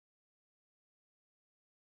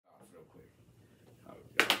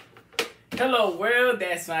Hello world,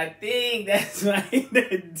 that's my thing. That's my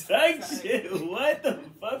introduction. What the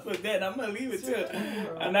fuck was that? I'm gonna leave it too.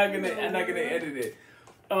 I'm not gonna edit it.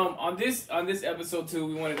 On this episode too,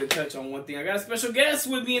 we wanted to touch on one thing. I got a special guest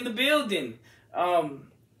with me in the building. I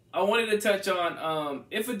wanted to touch on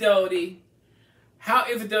infidelity, how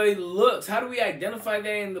infidelity looks. How do we identify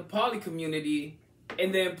that in the poly community,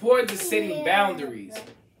 and the importance of setting boundaries.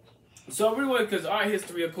 So everyone, because our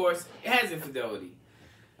history, of course, it has infidelity.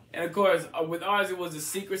 And of course, with ours, it was the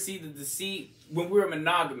secrecy, the deceit, when we were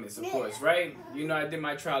monogamous, of course, right? You know, I did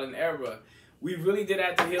my trial and error. We really did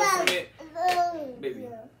have to heal from it. Baby.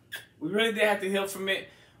 We really did have to heal from it.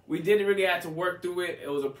 We didn't really have to work through it. It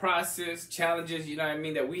was a process, challenges, you know what I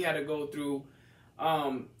mean, that we had to go through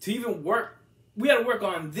to even work. We had to work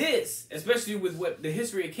on this, especially with what the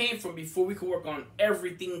history it came from, before we could work on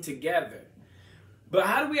everything together. But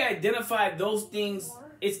how do we identify those things?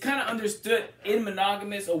 It's kind of understood in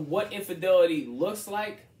monogamous of what infidelity looks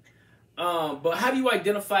like. But how do you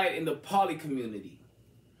identify it in the poly community?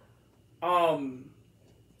 Well,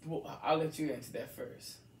 I'll let you answer that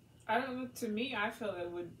first. I don't know. To me, I feel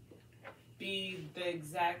it would be the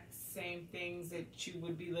exact same things that you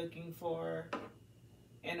would be looking for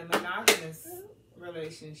in a monogamous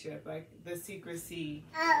relationship, like the secrecy,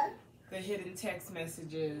 the hidden text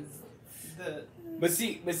messages. But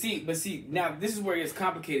see. Now this is where it gets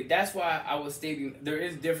complicated. That's why I was stating there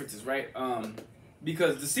is differences, right?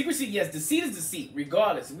 Because the secrecy, yes, deceit is deceit.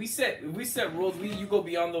 Regardless, if we set rules. You go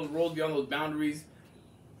beyond those rules, beyond those boundaries.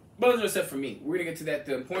 Boundaries are set for me. We're gonna get to that.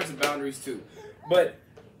 The importance of boundaries too. But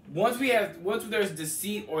once there's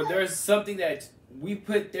deceit, or there's something that we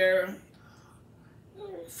put there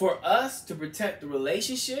for us to protect the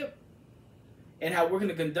relationship and how we're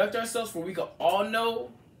gonna conduct ourselves, where we can all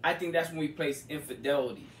know. I think that's when we place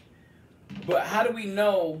infidelity. But how do we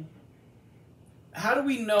know? How do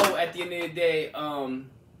we know at the end of the day?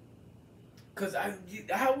 Because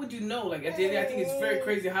how would you know? Like at the end of the day, I think it's very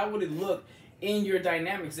crazy. How would it look in your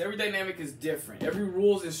dynamics? Every dynamic is different. Every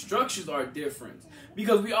rules and structures are different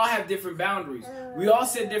because we all have different boundaries. We all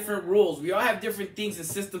set different rules. We all have different things and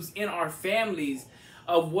systems in our families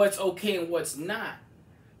of what's okay and what's not.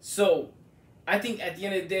 So I think at the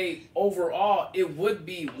end of the day, overall, it would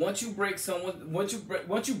be once you cross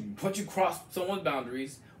someone's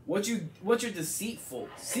boundaries, once you're deceitful,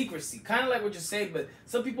 secrecy, kind of like what you're saying. But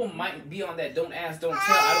some people might be on that don't ask, don't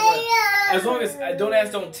tell. As long as I don't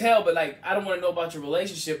ask, don't tell. But like, I don't want to know about your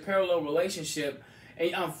relationship, parallel relationship,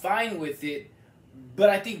 and I'm fine with it.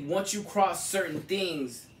 But I think once you cross certain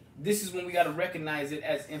things, this is when we got to recognize it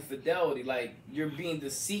as infidelity. Like, you're being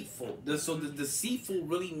deceitful. So the deceitful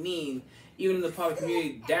really mean, even in the poly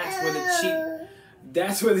community, that's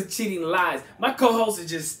where the cheating lies. My co-host is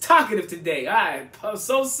just talkative today. I'm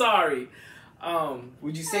so sorry.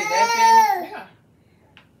 Would you say that then? Yeah.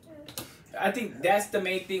 I think that's the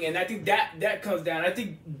main thing, and I think that comes down. I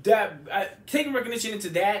think that taking recognition into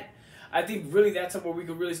that, I think really that's where we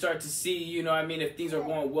can really start to see, you know what I mean, if things are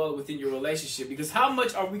going well within your relationship. Because how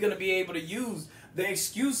much are we going to be able to use the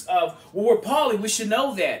excuse of, well, we're poly, we should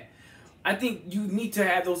know that. I think you need to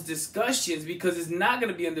have those discussions because it's not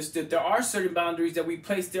going to be understood. There are certain boundaries that we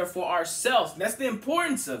place there for ourselves. And that's the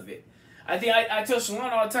importance of it. I think I tell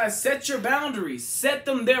Shalaun all the time, set your boundaries. Set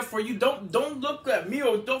them there for you. Don't look at me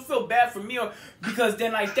or don't feel bad for me, or because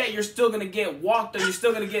then like that you're still going to get walked, or you're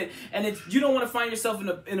still going to get, and you don't want to find yourself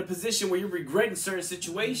in a position where you're regretting certain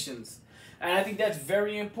situations. And I think that's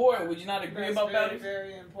very important. Would you not agree about boundaries?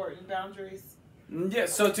 Very important boundaries. Yeah,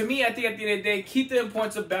 so to me, I think at the end of the day, keep the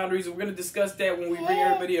importance of boundaries. We're going to discuss that when we bring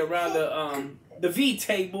everybody around the V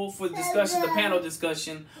table for the discussion, the panel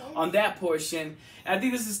discussion on that portion. And I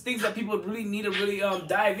think this is things that people really need to really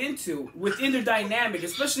dive into within their dynamic,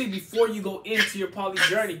 especially before you go into your poly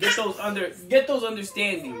journey. Get those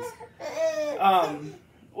understandings.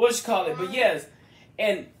 What you call it? But yes,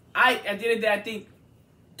 and at the end of the day, I think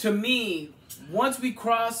to me, once we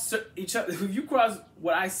cross each other, if you cross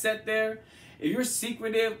what I set there. If you're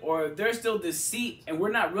secretive or there's still deceit and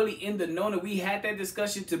we're not really in the know that we had that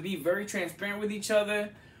discussion to be very transparent with each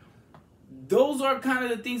other, those are kind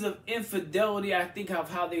of the things of infidelity, I think,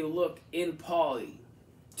 of how they look in poly.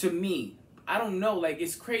 To me, I don't know. Like,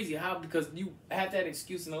 it's crazy how, because you have that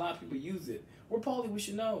excuse and a lot of people use it. We're poly, we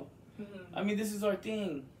should know. Mm-hmm. I mean, this is our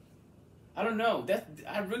thing. I don't know.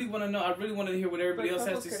 I really want to know. I really want to hear what everybody else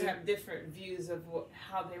has to say. Couples could have different views of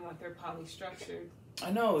how they want their poly structured.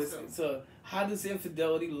 I know. It's how does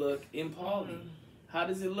infidelity look in poly? Mm-hmm. How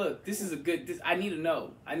does it look? This is a good. I need to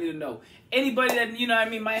know. I need to know. Anybody that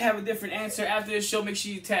might have a different answer after this show. Make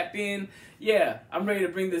sure you tap in. Yeah, I'm ready to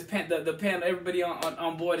bring this the panel, everybody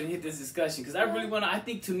on board and hit this discussion because I really want to. I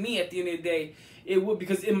think to me at the end of the day, it would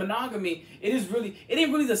because in monogamy, it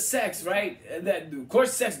ain't really the sex, right? That of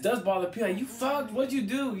course sex does bother people. Like, you fucked, what'd you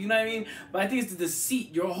do? You know what I mean? But I think it's the deceit.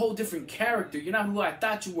 You're a whole different character. You're not who I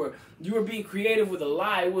thought you were. You were being creative with a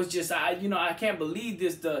lie. It was just I can't believe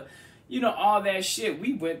this. All that shit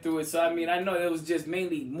we went through it. So I mean, I know it was just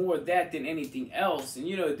mainly more that than anything else. And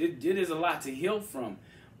it is a lot to heal from.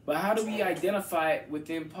 But how do we identify it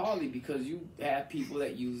within poly? Because you have people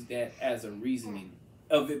that use that as a reasoning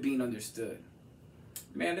of it being understood.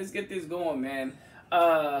 Man, let's get this going, man.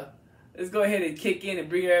 Let's go ahead and kick in and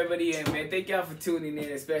bring everybody in, man. Thank y'all for tuning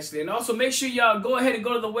in, especially. And also, make sure y'all go ahead and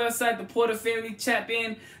go to the website, the Porter Family, tap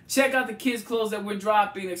in. Check out the kids' clothes that we're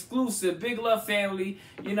dropping, exclusive, Big Love Family,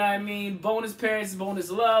 you know what I mean? Bonus parents, bonus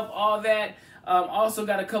love, all that. Also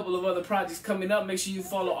got a couple of other projects coming up. Make sure you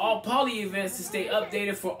follow all poly events to stay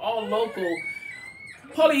updated for all local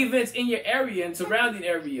poly events in your area and surrounding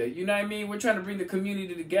area. You know what I mean? We're trying to bring the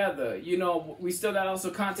community together. We still got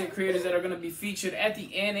also content creators that are going to be featured at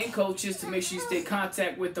the end and coaches to make sure you stay in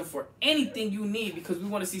contact with them for anything you need because we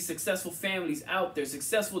want to see successful families out there,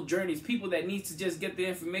 successful journeys, people that need to just get the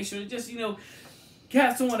information or just,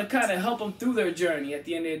 have someone to kind of help them through their journey at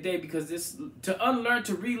the end of the day because to unlearn,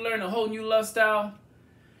 to relearn a whole new love style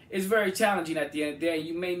is very challenging at the end of the day.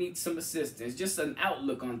 You may need some assistance, just an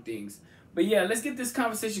outlook on things. But yeah, let's get this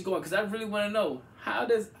conversation going because I really want to know how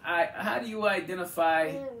do you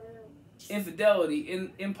identify infidelity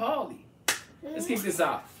in poly? Let's kick this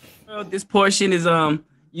off. Well, this portion is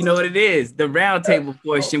you know what it is, the roundtable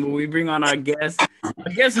portion where we bring on our guests.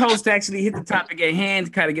 Our guest host to actually hit the topic at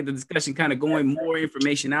hand, kind of get the discussion kind of going, more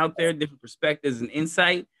information out there, different perspectives and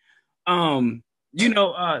insight. Last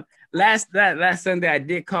Sunday I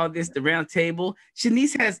did call this the roundtable.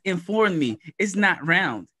 Shanice has informed me it's not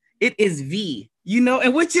round. It is V,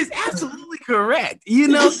 and which is absolutely correct.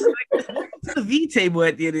 So to the V table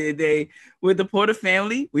at the end of the day with the Porter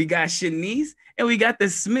family. We got Shanice and we got the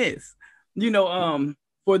Smiths.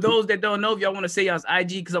 For those that don't know, if y'all want to say y'all's IG,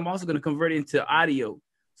 because I'm also going to convert it into audio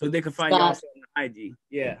so they can find y'all on IG.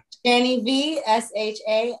 Yeah. Shani V,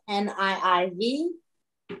 SHANIIV.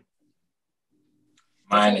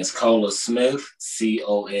 Mine is Cola Smith,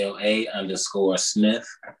 COLA_Smith.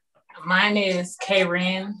 Mine is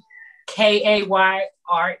Karen, KAYREN.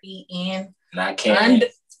 Not Karen.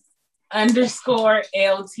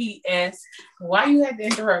 _LTS. Why you had to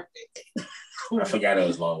interrupt it? I forgot it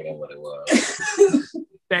was longer than what it was.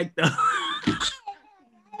 Back though.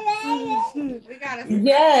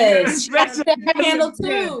 Yes. She got her handle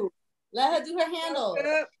too. Let her do her handle.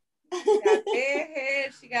 She got bad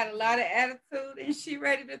head, she got a lot of attitude, and she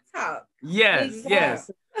ready to talk. Yes.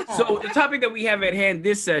 So the topic that we have at hand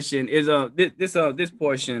this session is this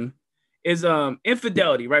portion is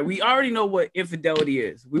infidelity, right? We already know what infidelity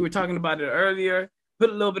is. We were talking about it earlier.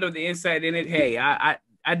 Put a little bit of the insight in it. Hey,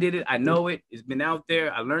 I did it. I know it. It's been out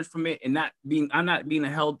there. I learned from it, and I'm not being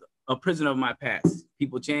held a prisoner of my past.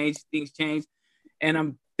 People change, things change, and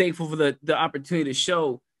I'm thankful for the opportunity to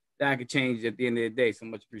show that I could change at the end of the day. So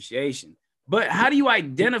much appreciation. But how do you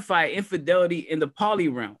identify infidelity in the poly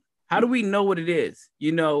realm? How do we know what it is?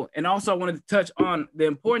 And also I wanted to touch on the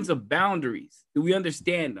importance of boundaries. Do we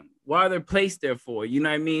understand them? Why are they placed there for? You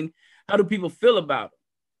know what I mean? How do people feel about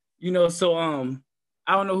them? So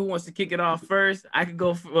I don't know who wants to kick it off first. I could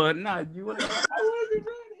go for you want to go?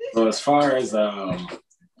 So as far as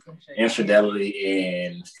infidelity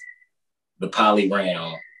in the poly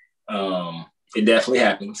realm, it definitely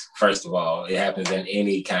happens. First of all, it happens in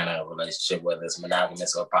any kind of relationship, whether it's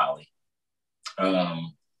monogamous or poly.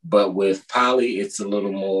 But with poly, it's a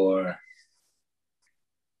little more.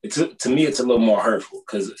 To me, it's a little more hurtful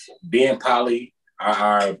because being poly,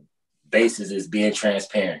 our basis is being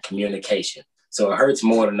transparent, communication. So it hurts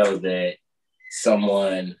more to know that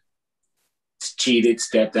someone cheated,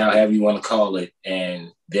 stepped out, however you want to call it,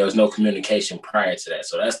 and there was no communication prior to that.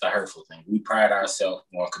 So that's the hurtful thing. We pride ourselves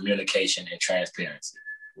on communication and transparency.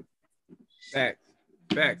 Facts.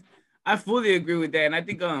 I fully agree with that, and I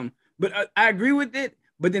think but I agree with it.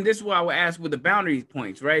 But then this is why I would ask with the boundary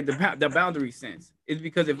points, right? The boundary sense is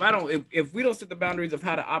because if we don't set the boundaries of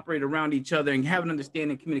how to operate around each other and have an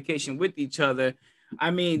understanding, communication with each other.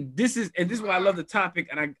 I mean, this is why I love the topic,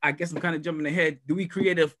 and I guess I'm kind of jumping ahead. Do we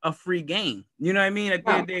create a free game? You know what I mean? At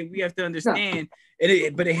the end of the day, we have to understand,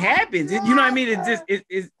 but it happens. You know what I mean?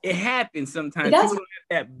 It happens sometimes. People don't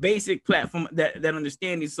have that basic platform, that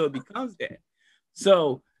understanding, so it becomes that.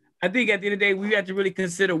 So I think at the end of the day, we have to really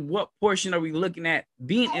consider what portion are we looking at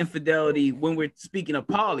being infidelity when we're speaking of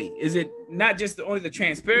poly. Is it not just only the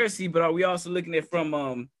transparency, but are we also looking at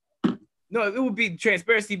from no, it would be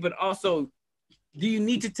transparency, but also, do you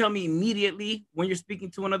need to tell me immediately when you're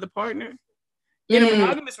speaking to another partner? In a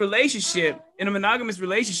monogamous relationship,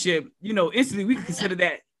 you know, instantly we can consider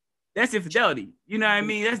that's infidelity. You know what I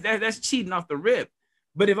mean? That's cheating off the rip.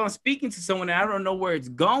 But if I'm speaking to someone and I don't know where it's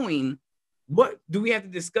going, what do we have to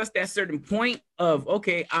discuss that certain point of,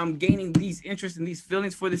 okay, I'm gaining these interests and these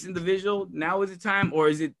feelings for this individual. Now is the time, or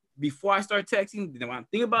is it before I start texting? When I'm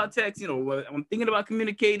thinking about texting, or when I'm thinking about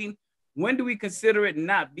communicating, when do we consider it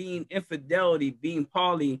not being infidelity, being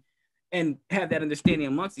poly, and have that understanding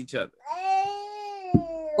amongst each other?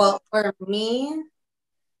 Well, for me,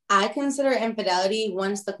 I consider infidelity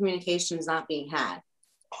once the communication is not being had.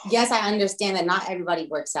 Yes, I understand that not everybody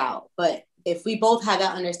works out, but if we both have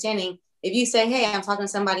that understanding, if you say, hey, I'm talking to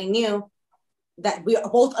somebody new, that we are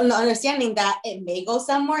both understanding that it may go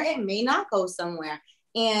somewhere, it may not go somewhere.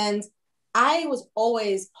 And I was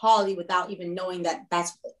always poly without even knowing that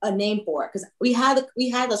that's a name for it. Because we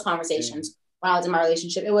had those conversations when I was in my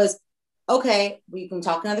relationship. It was, okay, we can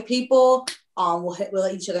talk to other people, we'll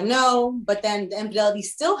let each other know, but then the infidelity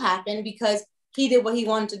still happened because he did what he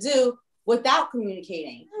wanted to do without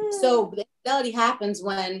communicating. So the infidelity happens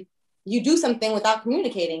when you do something without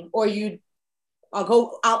communicating, or you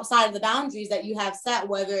go outside of the boundaries that you have set,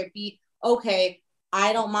 whether it be, okay,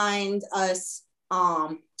 I don't mind us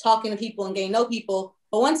talking to people and getting to know people,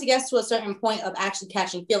 but once it gets to a certain point of actually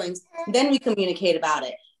catching feelings, then we communicate about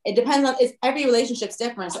it. It depends on, every relationship's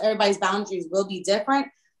different, so everybody's boundaries will be different.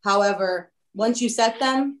 However, once you set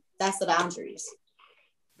them, that's the boundaries.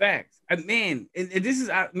 Facts. Man, and this is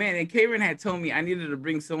man, and Karen had told me I needed to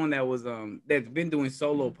bring someone that was that's been doing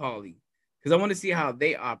solo poly, because I want to see how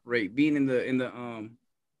they operate, being in the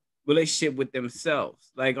relationship with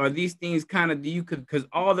themselves. Like, are these things kind of, because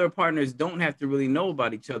all their partners don't have to really know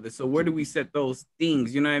about each other. So where do we set those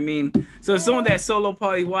things? You know what I mean? So if someone that solo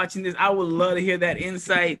poly watching this, I would love to hear that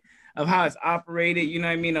insight of how it's operated. You know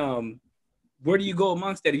what I mean? Where do you go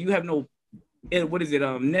amongst that if you have no,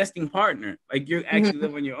 nesting partner? Like, you're actually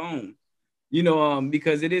living on your own. You know,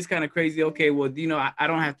 because it is kind of crazy. Okay, well, you know, I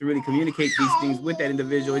don't have to really communicate these things with that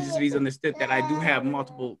individual. It just means understood that I do have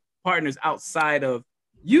multiple partners outside of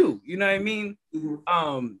you. You know what I mean?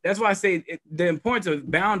 That's why I say the importance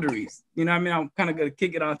of boundaries. You know what I mean? I'm kind of gonna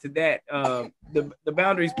kick it onto that. The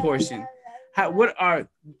boundaries portion. What are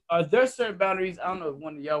there certain boundaries? I don't know if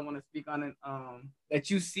one of y'all want to speak on it. That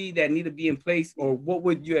you see that need to be in place, or what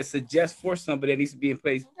would you suggest for somebody that needs to be in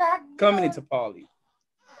place coming into poly?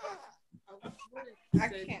 I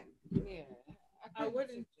can't. Yeah, I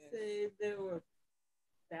wouldn't say there were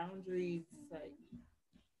boundaries like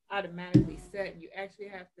automatically set. You actually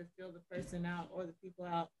have to feel the person out or the people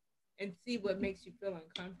out and see what makes you feel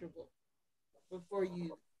uncomfortable before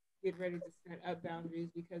you get ready to set up boundaries.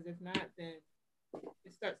 Because if not, then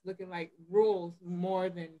it starts looking like rules more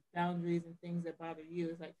than boundaries and things that bother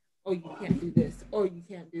you. It's like, oh, you can't do this, or you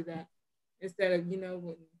can't do that. Instead of,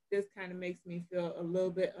 when this kind of makes me feel a little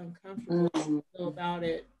bit uncomfortable about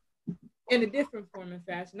it in a different form and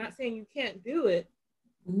fashion. Not saying you can't do it,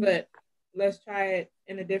 but let's try it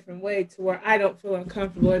in a different way to where I don't feel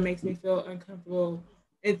uncomfortable. It makes me feel uncomfortable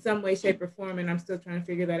in some way, shape, or form, and I'm still trying to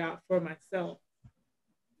figure that out for myself.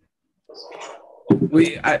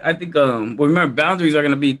 I think remember, boundaries are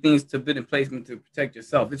going to be things to put in place to protect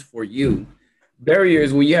yourself. It's for you.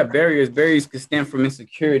 Barriers, when you have barriers can stand from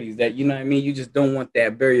insecurities that, you know what I mean, you just don't want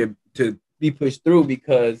that barrier to be pushed through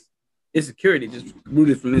because insecurity, just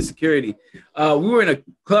rooted from insecurity. We were in a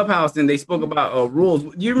clubhouse and they spoke about rules.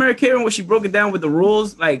 Do you remember, Karen, when she broke it down with the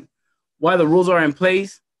rules, like why the rules are in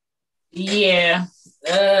place? Yeah.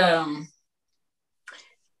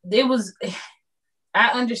 I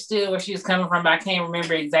understood where she was coming from, but I can't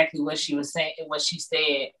remember exactly what she was saying, what she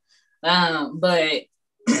said. But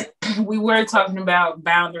we were talking about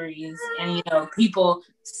boundaries and, people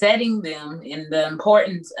setting them and the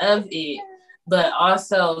importance of it, but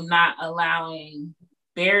also not allowing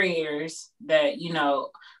barriers that,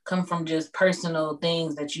 come from just personal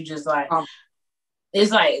things that you just like,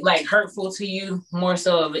 it's like hurtful to you, more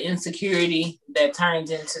so of an insecurity that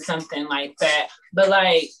turns into something like that. But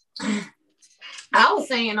like I was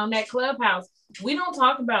saying on that clubhouse, we don't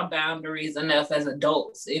talk about boundaries enough as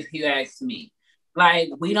adults, if you ask me. Like,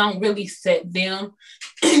 we don't really set them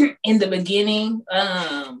in the beginning.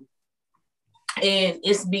 And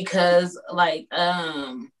it's because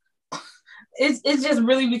it's just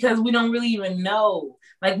really because we don't really even know.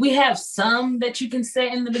 Like, we have some that you can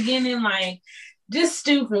set in the beginning, like just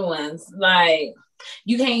stupid ones. Like,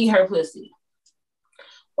 You can't eat her pussy.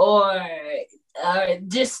 Or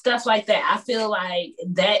just stuff like that. I feel like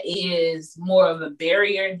that is more of a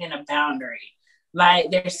barrier than a boundary. Like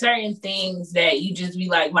there's certain things that you just be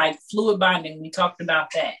like fluid bonding. We talked about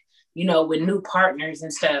that, you know, with new partners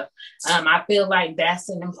and stuff. I feel like that's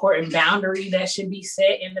an important boundary that should be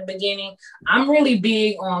set in the beginning. I'm really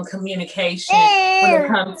big on communication when it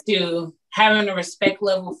comes to having a respect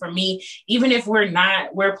level for me, even if we're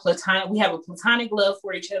platonic, we have a platonic love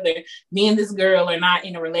for each other. Me and this girl are not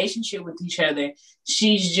in a relationship with each other.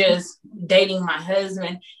 She's just dating my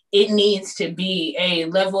husband. It needs to be a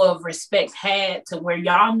level of respect had to where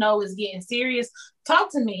y'all know it's getting serious. Talk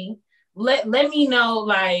to me. Let me know,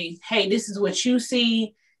 like, hey, this is what you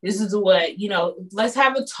see. This is what, you know, let's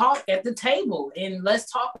have a talk at the table and let's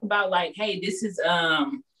talk about like, hey, this is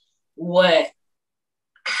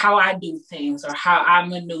how I do things or how I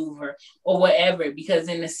maneuver or whatever, because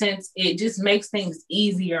in a sense, it just makes things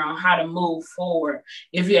easier on how to move forward.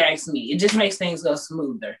 If you ask me, it just makes things go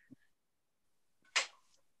smoother.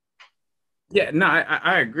 Yeah, no,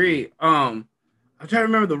 I agree. I'm trying to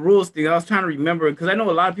remember the rules thing. I was trying to remember because I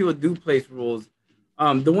know a lot of people do place rules.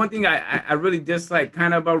 The one thing I really dislike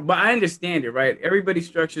kind of about, but I understand it, right? Everybody's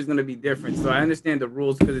structure is going to be different. So I understand the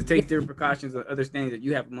rules because it takes different precautions and understanding that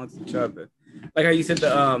you have amongst each other. Like how you said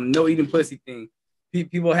the no eating pussy thing.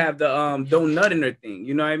 People have the don't nut in her thing.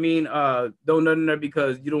 You know what I mean? Don't nut in her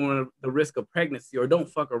because you don't want the risk of pregnancy, or don't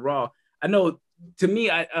fuck her raw. I know, to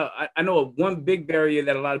me, I know one big barrier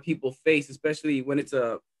that a lot of people face, especially when it's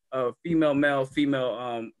a female male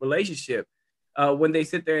female relationship, when they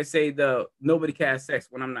sit there and say nobody can have sex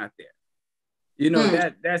when I'm not there. You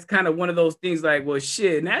know, that's kind of one of those things like, well,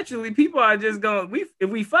 shit, naturally people are just going, if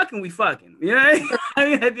we fucking, we fucking. You know what I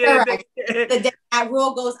mean? At the end of the day, that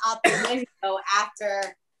rule goes out the window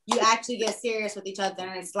after you actually get serious with each other.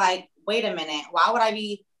 And it's like, wait a minute, why would I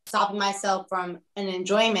be stopping myself from an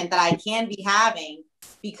enjoyment that I can be having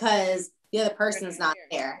because the other person is not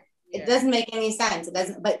there? It doesn't make any sense. It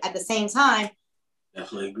doesn't, but at the same time,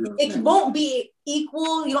 definitely agree with it that. won't be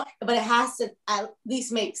equal, you know, but it has to at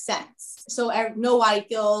least make sense. So nobody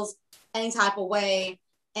feels any type of way.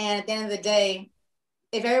 And at the end of the day,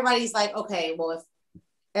 if everybody's like, okay, well, if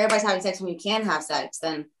everybody's having sex when you can have sex,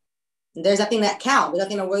 then there's nothing that counts. There's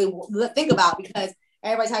nothing to really think about because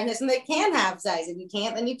everybody's having sex and they can have sex. If you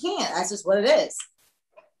can't, then you can't. That's just what it is.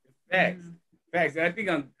 Facts. I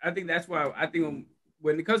think that's why I think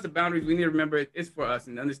when it comes to boundaries, we need to remember it's for us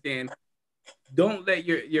and understand. Don't let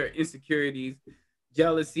your insecurities,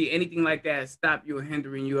 jealousy, anything like that stop you or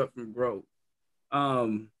hindering you up from growth.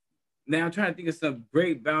 Now I'm trying to think of some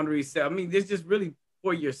great boundaries. I mean, this just really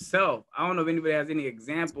for yourself. I don't know if anybody has any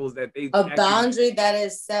examples that they. Boundary that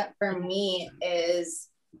is set for me is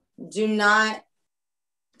do not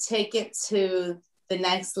take it to the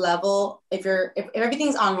next level. If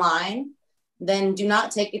everything's online, then do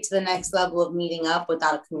not take it to the next level of meeting up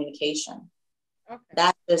without a communication. Okay.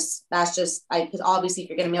 That's just because obviously if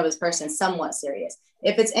you're going to meet up with this person, somewhat serious.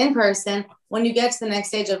 If it's in person, when you get to the next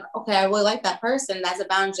stage of, okay, I really like that person, that's a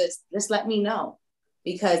boundary. Just let me know,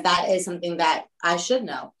 because that is something that I should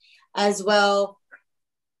know as well.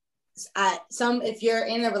 If you're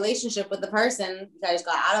in a relationship with the person, I just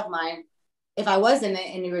got out of mine. If I was in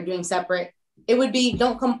it and you were doing separate, it would be,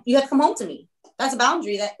 you have to come home to me. That's a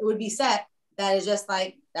boundary that would be set. That is just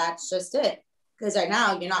like, that's just it. Because right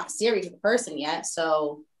now you're not serious with the person yet.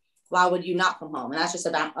 So why would you not come home? And that's just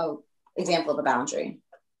an example of a boundary.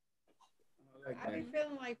 I be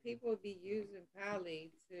feeling like people would be using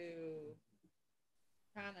poly to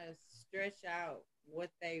kind of stretch out what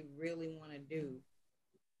they really want to do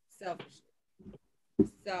selfishly.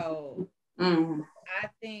 So I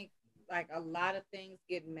think like a lot of things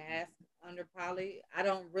get masked under poly. I'm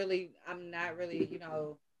not really,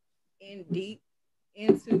 in deep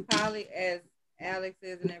into poly as Alex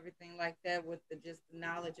is and everything like that with just the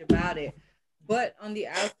knowledge about it. But on the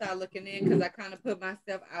outside looking in, because I kind of put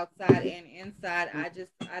myself outside and inside, I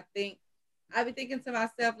be thinking to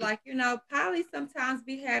myself, like, poly sometimes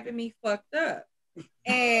be having me fucked up.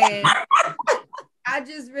 And I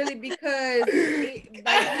just really, because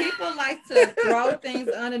people like to throw things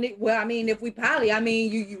underneath. Well, I mean, if we poly, I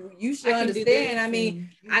mean, you should understand. I mean,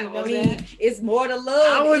 it's more to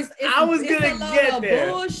love. I was gonna get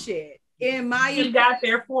there. Bullshit. In my opinion, got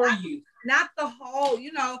there for you. Not the whole,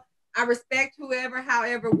 I respect whoever,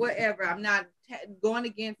 however, whatever. I'm not going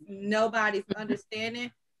against nobody's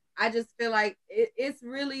understanding. I just feel like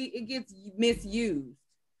it gets misused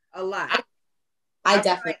a lot. I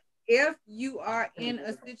definitely. if you are in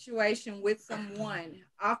a situation with someone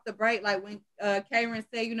off the break, like when Karen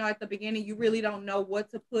said, you know, at the beginning, you really don't know what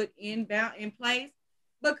to put in place.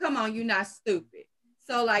 But come on, you're not stupid.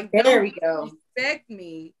 So like, there we go. Respect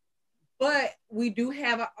me, but we do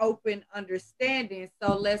have an open understanding.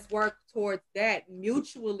 So let's work towards that,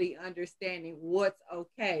 mutually understanding what's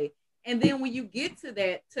okay. And then when you get to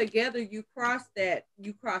that together, you cross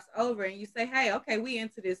over and you say, hey, okay, we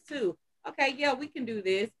into this too. Okay, yeah, we can do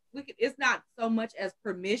this. It's not so much as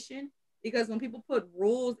permission, because when people put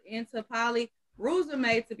rules into poly, rules are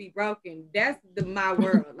made to be broken. That's my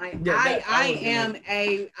world. Like I am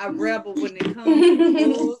a rebel when it comes to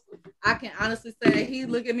rules. I can honestly say that he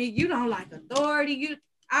look at me, you don't like authority.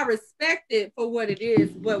 I respect it for what it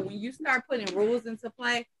is, but when you start putting rules into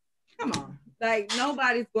play, come on. Like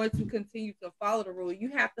nobody's going to continue to follow the rule. You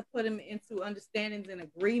have to put them into understandings and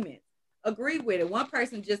agreements. Agree with it. One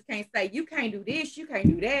person just can't say you can't do this, you can't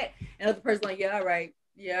do that. Another person like, yeah, all right.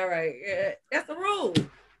 Yeah, that's a rule.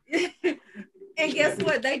 And guess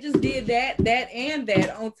what? They just did that and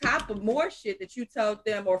that on top of more shit that you told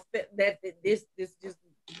them or that this just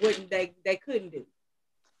wouldn't they couldn't do.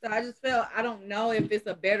 So I just felt, I don't know if it's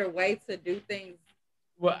a better way to do things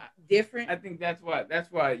different. I think that's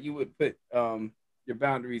why you would put your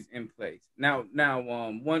boundaries in place. Now,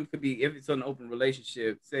 one could be if it's an open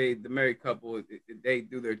relationship. Say the married couple, they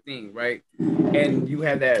do their thing, right? And you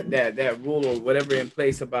have that rule or whatever in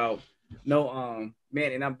place about no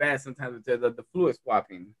man. And I'm bad sometimes with the fluid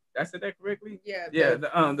swapping. Did I said that correctly? Yeah.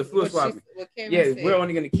 The fluid swapping. We're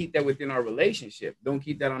only going to keep that within our relationship. Don't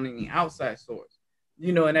keep that on any outside source.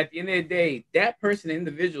 You know, and at the end of the day, that person, the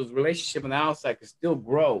individual's relationship on the outside can still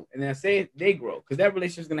grow. And then I say they grow because that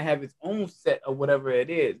relationship is going to have its own set of whatever it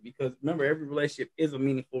is. Because remember, every relationship is a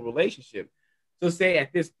meaningful relationship. So say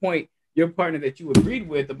at this point, your partner that you agreed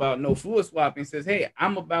with about no fluid swapping says, hey,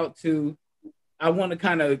 I'm going today. I'm going to do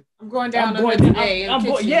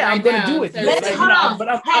it.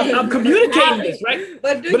 I'm communicating this, right?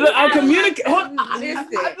 But I'm communicating. Listen, in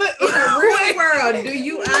the real world, do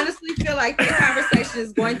you honestly feel like this conversation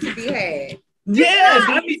is going to be had? Yes.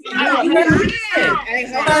 I'm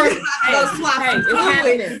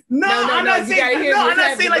not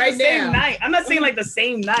saying like the same night. I'm not saying like the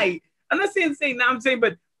same night. I'm not saying the same night. I'm saying,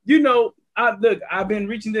 but you know, look, I've been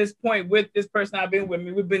reaching this point with this person I've been with.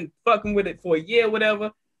 Me. We've been fucking with it for a year,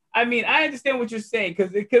 whatever. I mean, I understand what you're saying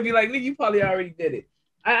because it could be like, you probably already did it.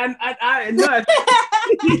 I know.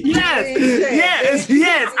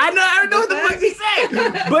 yes. I know what the fuck you saying.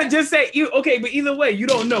 But just say okay. But either way, you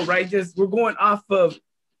don't know, right? Just we're going off of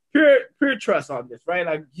pure trust on this, right?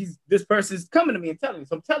 Like this person's coming to me and telling me.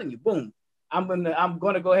 So I'm telling you, boom. I'm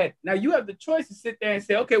gonna go ahead. Now you have the choice to sit there and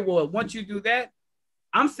say, okay, well, once you do that,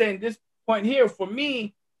 I'm saying this point here for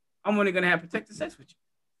me, I'm only gonna have protected sex with you.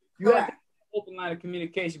 You have to open line of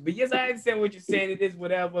communication. But yes, I understand what you're saying. It is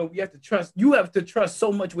whatever. We have to trust. You have to trust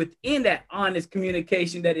so much within that honest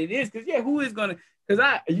communication that it is. Because who is gonna? Because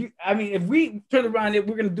I mean, if we turn around and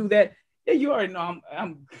we're gonna do that, yeah, you already know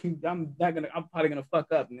I'm not gonna. I'm probably gonna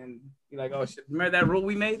fuck up and then be like, oh shit, remember that rule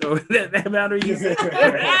we made or that boundary you said?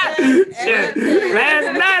 Shit.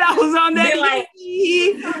 Last night I was on that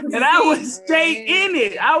and I was straight in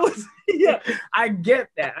it. I get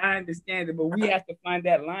that. I understand it, but we have to find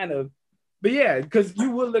that line of. But yeah, because you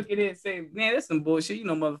will look at it and say, man, that's some bullshit. You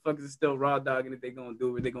know, motherfuckers are still raw dogging if they're going to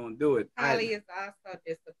do it, they're going to do it. Poly is also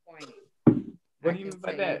disappointing. What do you mean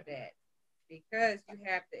by that? Because you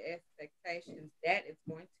have the expectations that it's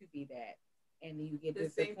going to be that. And you get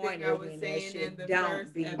disappointed when that shit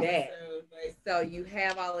don't be that. So you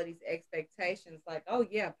have all of these expectations like, oh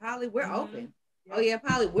yeah, Poly, we're open. Oh yeah,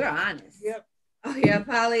 Poly, we're honest. Yep. Oh yeah,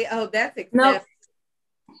 Poly, oh, that's accepted. Nope.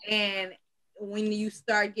 And when you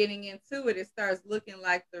start getting into it, it starts looking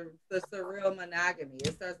like the surreal monogamy.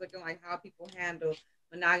 It starts looking like how people handle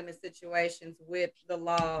monogamous situations with the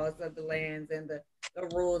laws of the lands and the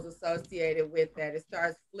rules associated with that. It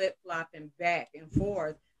starts flip-flopping back and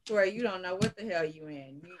forth to where you don't know what the hell you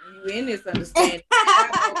in. You in this understanding.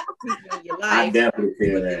 People in your life. I definitely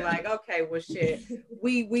feel that. Like, okay, well, shit,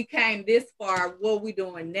 we came this far. What are we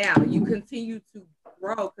doing now? You continue to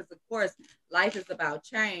grow because, of course, life is about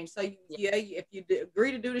change. So, if you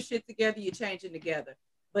agree to do the shit together, you're changing together.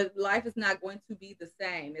 But life is not going to be the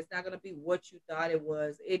same. It's not going to be what you thought it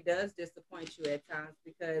was. It does disappoint you at times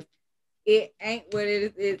because it ain't what it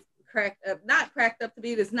is. It's not cracked up to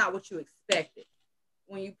be. It's not what you expected.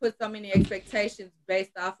 When you put so many expectations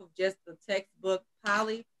based off of just the textbook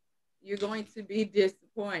poly, you're going to be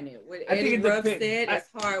disappointed. What Eddie Ruff said, it's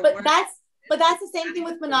hard work. But that's the same thing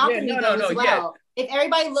with monogamy as well. Yeah. If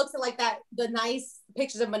everybody looks at like that, the nice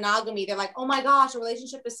pictures of monogamy, they're like, oh my gosh, a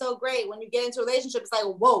relationship is so great. When you get into a relationship, it's like,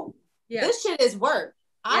 whoa, this shit is work.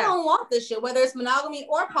 I don't want this shit, whether it's monogamy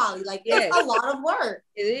or poly. Like, it's a lot of work.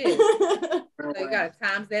 It is. So you got to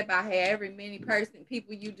times that by however many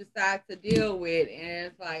people you decide to deal with. And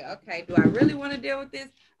it's like, okay, do I really want to deal with this?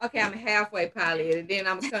 Okay, I'm halfway poly. And then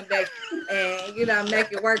I'm going to come back and,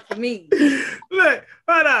 make it work for me. Look,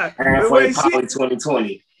 hold on. Halfway poly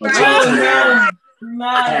 2020. Right.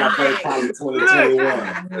 Halfway poly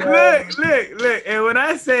 2021. Look. And when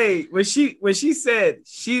I say, when she said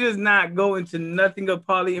she does not go into nothing of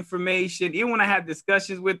poly information, even when I have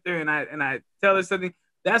discussions with her and I tell her something,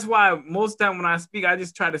 that's why most time when I speak, I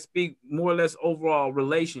just try to speak more or less overall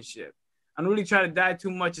relationship. I don't really try to dive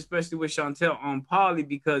too much, especially with Shantell on poly,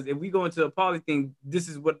 because if we go into a poly thing, this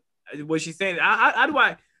is what she's saying. How do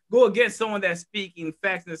I go against someone that's speaking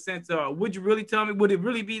facts in the sense of, would you really tell me? Would it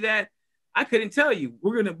really be that? I couldn't tell you.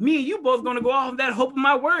 Me and you both gonna go off of that hope of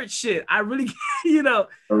my word shit. I really, A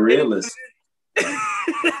realist.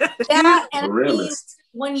 Yeah, and A realist.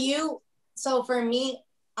 So for me,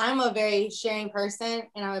 I'm a very sharing person,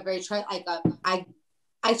 and I'm a very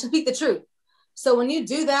I speak the truth. So when you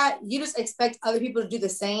do that, you just expect other people to do the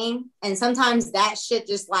same, and sometimes that shit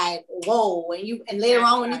just like, whoa. And later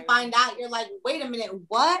on when you find out, you're like, wait a minute,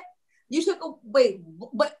 what? You should go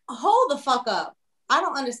but hold the fuck up. I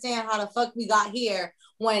don't understand how the fuck we got here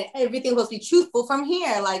when everything's supposed to be truthful from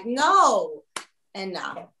here. Like, no. And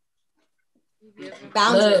no.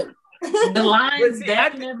 Boundary. The lines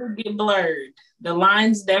definitely get blurred. The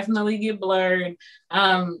lines definitely get blurred.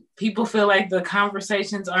 People feel like the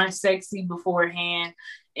conversations aren't sexy beforehand,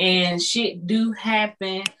 and shit do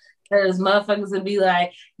happen because motherfuckers will be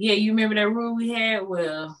like, yeah, you remember that rule we had?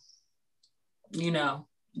 Well,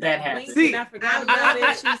 that happened. See, I forgot about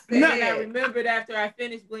it. She said, I remembered after I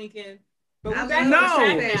finished blinking. But we're back on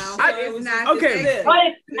track now. So it was not okay.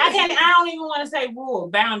 But I don't even want to say rule,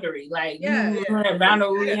 boundary. Like,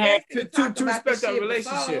 boundary we had to respect our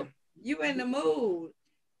relationship. You in the mood.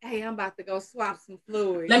 Hey, I'm about to go swap some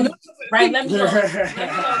fluid. Let me go. Hey, this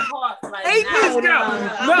girl.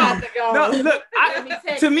 No. Look, I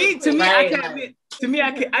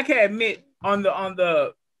can't admit on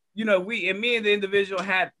the me and the individual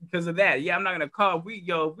had, because of that. Yeah, I'm not gonna call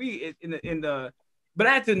we in the. But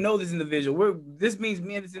I had to know this individual. This means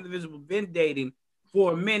me and this individual have been dating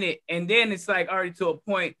for a minute, and then it's like already to a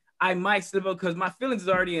point I might slip up because my feelings is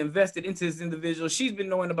already invested into this individual. She's been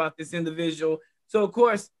knowing about this individual, so of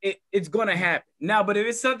course it's gonna happen now. But if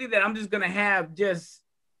it's something that I'm just gonna have just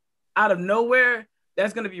out of nowhere,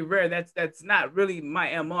 that's gonna be rare. That's not really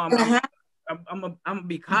my MO. I'm gonna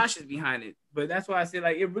be cautious behind it. But that's why I say,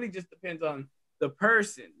 like, it really just depends on the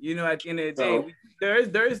person, at the end of the day. There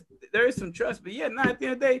is some trust, but at the end of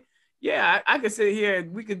the day, I could sit here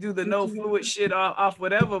and we could do the no fluid shit off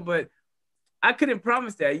whatever, but I couldn't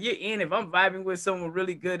promise that. If I'm vibing with someone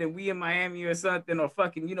really good and we in Miami or something, or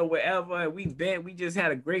fucking, wherever, and we just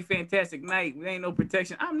had a great, fantastic night, we ain't no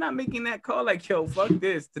protection, I'm not making that call like, yo, fuck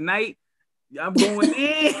this. Tonight, I'm going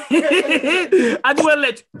in. I just want to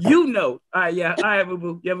let you know. All right,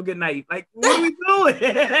 boo-boo. You have a good night. Like, what are we doing?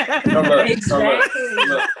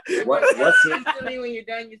 What's it? Instantly, when you're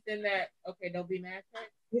done, you send that, okay, don't be mad.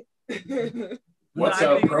 What's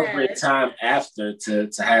the appropriate time after to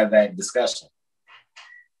have that discussion?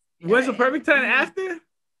 What's the perfect time after?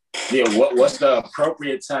 Yeah, what's the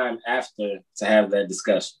appropriate time after to have that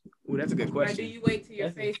discussion? Oh, that's a good question. Do you wait till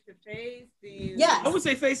you're face to face? I would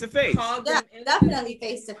say face to face. Yeah, definitely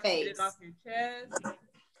face to face. Get it off your chest.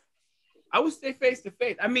 I would say face to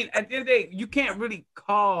face. I mean, at the end of the day, you can't really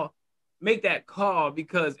make that call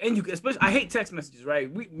because, and you especially, I hate text messages,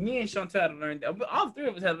 right? Me and Shantell learned that. All three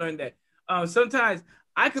of us have learned that. Sometimes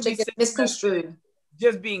I could be misconstrued,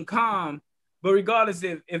 just being calm. But regardless,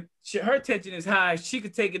 if her tension is high, she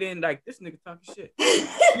could take it in like, this nigga talking shit.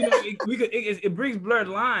 It brings blurred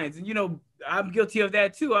lines, and I'm guilty of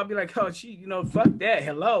that too. I'll be like, oh, she, fuck that.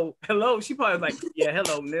 Hello. She probably was like, yeah,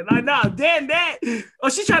 hello. Like, no, damn that. Oh,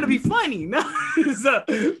 she's trying to be funny. No, so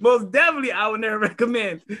most definitely, I would never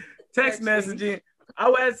recommend text messaging.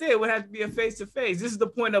 I say it would have to be a face to face. This is the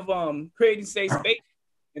point of creating safe space,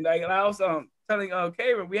 and like I was telling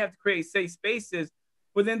Karen, we have to create safe spaces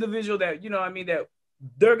with the individual that, that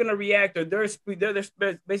they're going to react, or they're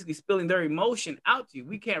basically spilling their emotion out to you.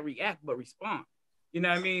 We can't react, but respond. You know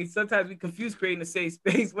what I mean? Sometimes we confuse creating a safe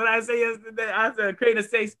space. What I say yesterday, I said creating a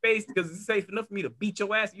safe space because it's safe enough for me to beat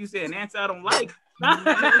your ass. You say an answer I don't like.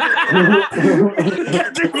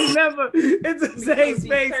 Remember, it's a safe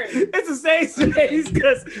space. It's a safe space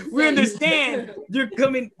because we understand you're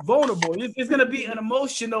coming vulnerable. It's going to be an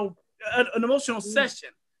emotional session.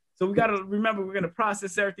 So we gotta remember we're gonna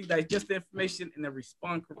process everything, digest the information, and then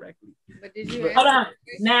respond correctly. But did you hold on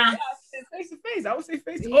now? Face to face. I would say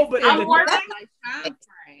face to face. Oh, but I'm in working like time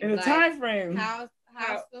frame. the Like, time frame. How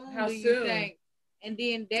soon do you think? And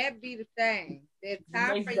then that be the thing. That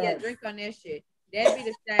time frame, yeah, drink on that shit. That be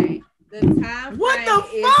the thing. The time frame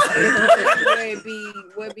is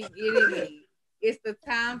what be getting me. It's the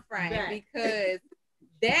time frame because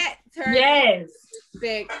that turns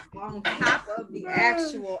respect on top of the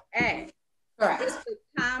actual act. Correct. It's the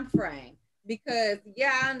time frame. Because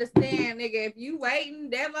I understand, nigga, if you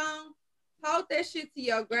waiting that long, hold that shit to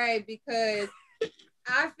your grave because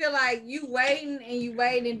I feel like you waiting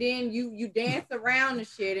and then you dance around the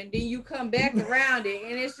shit and then you come back around it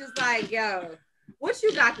and it's just like, yo, what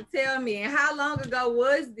you got to tell me and how long ago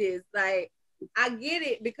was this? Like, I get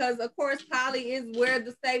it because of course poly is where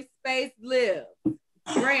the safe space lives.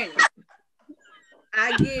 Granted,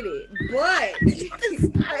 I get it, but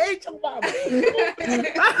I hate your mama.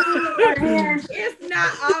 It's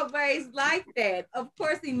not always like that. Of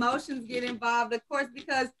course, emotions get involved, of course,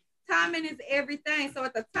 because timing is everything. So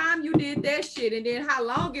at the time you did that shit, and then how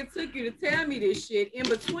long it took you to tell me this shit in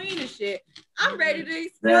between the shit, I'm ready to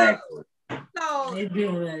explode. So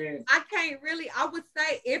I can't really, I would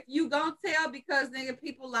say if you gonna tell because nigga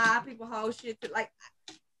people lie, people hold shit to, like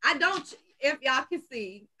I don't, if y'all can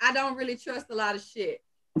see, I don't really trust a lot of shit.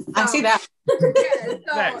 So, I see that.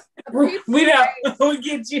 Yeah, so we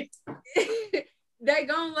get you. They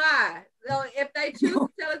gonna lie. So if they choose to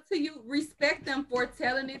tell it to you, respect them for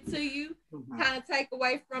telling it to you. Kind of take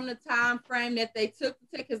away from the time frame that they took to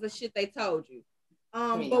take because the shit they told you.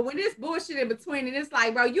 But when this bullshit in between, and it's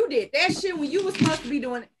like, bro, you did that shit when you was supposed to be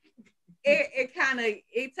doing it kind of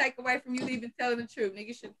take away from you even telling the truth.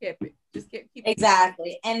 Nigga should have kept it. Just keep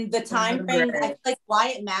exactly. And the time frame, I feel like why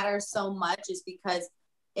it matters so much is because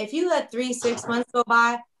if you let 3-6 months go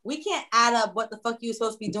by, we can't add up what the fuck you were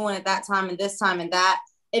supposed to be doing at that time and this time and that.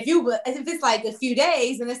 If it's like a few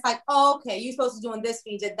days and it's like, oh, okay, you're supposed to be doing this,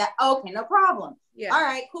 you did that. Okay, no problem. Yeah. All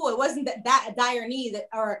right, cool. It wasn't that dire need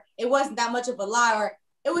or it wasn't that much of a lie or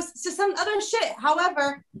it was just some other shit.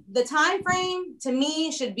 However, the time frame to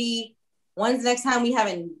me should be when's the next time we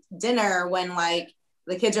having dinner when like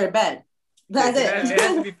the kids are in bed. That's it. It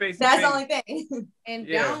has to be face to That's face. the only thing. And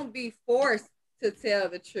don't be forced to tell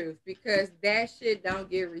the truth because that shit don't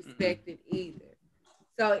get respected either.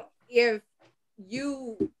 So if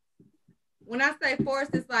you, when I say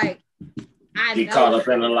forced, it's like I get know caught up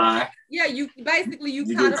in the lie. Yeah, you basically you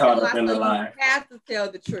get caught up in the lie. You have to tell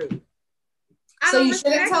the truth. So you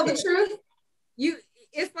shouldn't tell the truth.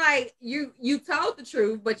 It's like you told the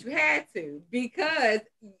truth, but you had to because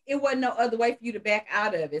it wasn't no other way for you to back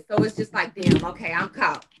out of it. So it's just like, damn, okay, I'm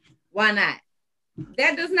caught. Why not?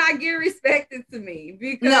 That does not get respected to me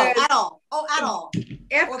because no, at all. Oh, at all.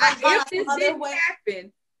 If this didn't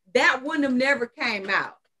happen, that wouldn't have never came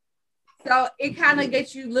out. So it kind of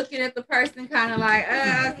gets you looking at the person kind of like,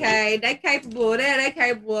 okay, they capable of that. They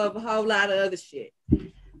capable of a whole lot of other shit.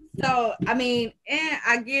 So, I mean, and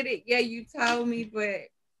I get it. Yeah, you told me, but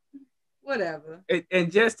whatever.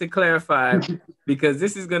 And just to clarify, because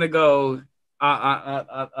this is going to go on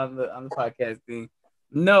the podcast thing.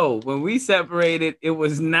 No, when we separated, it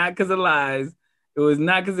was not because of lies. It was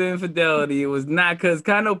not because of infidelity. It was not because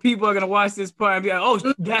I know people are going to watch this part and be like, oh,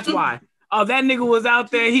 that's why. Oh, that nigga was out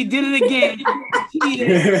there. He did it again.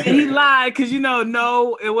 He lied because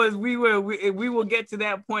no, it was we will get to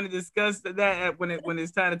that point and discuss that when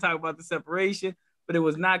it's time to talk about the separation. But it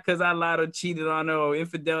was not because I lied or cheated on her or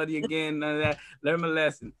infidelity again. None of that. Learn my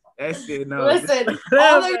lesson. That's it. No. Listen,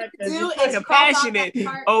 all they do is passionate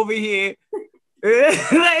over here.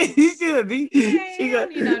 Like, you should be.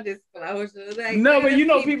 No disclosure. Like, no, but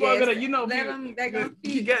people are gonna, they're gonna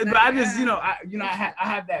keep. But I just, I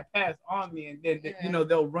have that pass on me, and then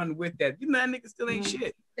they'll run with that. That nigga still ain't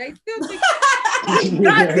shit. They still think.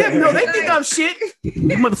 God damn, no, they think I'm shit.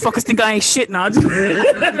 You motherfuckers think I ain't shit now.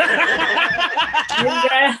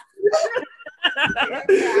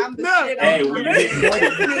 Hey, we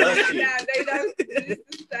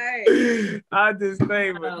I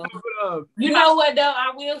disclaimer. You know what though?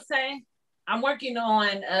 I will say I'm working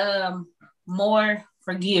on more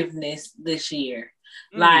forgiveness this year.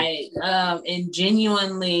 And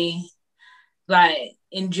genuinely like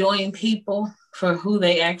enjoying people for who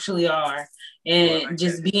they actually are and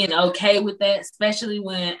just being okay with that, especially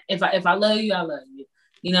when if I love you, I love you.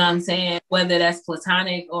 You know what I'm saying? Whether that's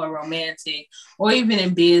platonic or romantic or even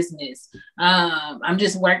in business. I'm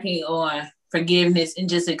just working on forgiveness and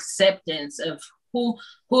just acceptance of who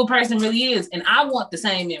a person really is. And I want the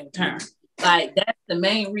same in return. Like that's the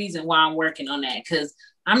main reason why I'm working on that. Because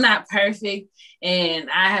I'm not perfect, and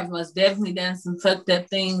I have most definitely done some fucked up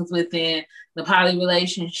things within the poly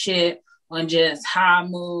relationship on just how I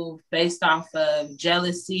move based off of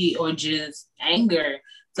jealousy or just anger.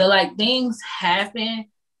 So like things happen,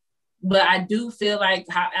 but I do feel like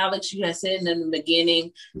how Alex, you had said in the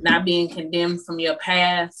beginning, not being condemned from your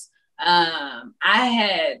past. I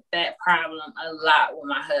had that problem a lot with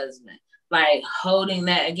my husband, like holding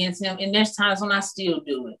that against him. And there's times when I still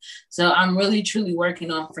do it. So I'm really, truly working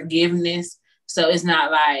on forgiveness. So it's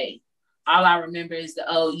not like all I remember is the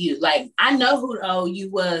old you. Like, I know who the old you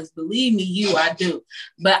was. Believe me, I do.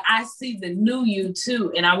 But I see the new you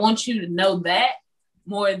too. And I want you to know that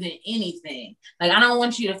more than anything. Like, I don't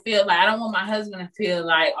want you to feel like, I don't want my husband to feel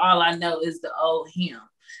like all I know is the old him.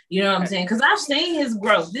 You know what I'm saying? Because I've seen his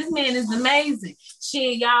growth. This man is amazing.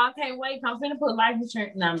 Shit, y'all can't wait. I'm finna put life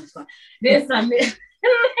insurance. No, I'm just fine. There's something.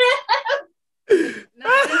 That's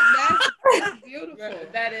beautiful.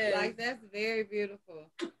 That is. Like, that's very beautiful.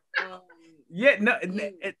 Yeah, no.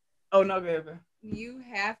 Oh no, baby. You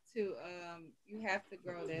have to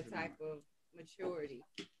grow that type of maturity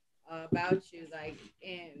about you, like,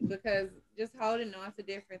 and because just holding on to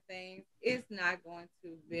different things, it's not going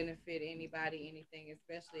to benefit anybody anything,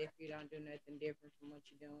 especially if you don't do nothing different from what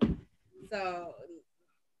you're doing. So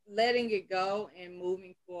letting it go and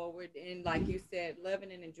moving forward, and like you said,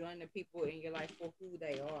 loving and enjoying the people in your life for who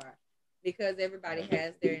they are, because everybody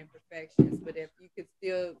has their imperfections. But if you could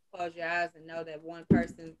still close your eyes and know that one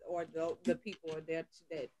person or the people are there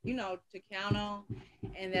that you know to count on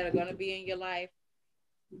and that are going to be in your life,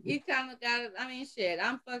 you kind of got it. I mean, shit,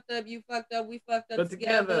 I'm fucked up, you fucked up, we fucked up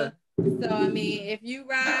together. So, I mean, if you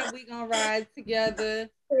ride, we gonna ride together,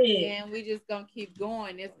 and we just gonna keep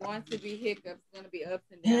going. There's going to be hiccups, it's gonna be ups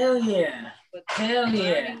and downs. Hell yeah. But Hell yeah.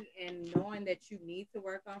 learning and knowing that you need to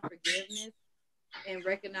work on forgiveness and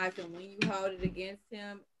recognizing when you hold it against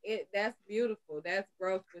him, that's beautiful. That's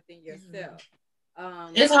growth within yourself.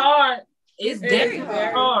 It's hard. It's very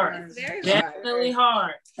definitely hard. It's very definitely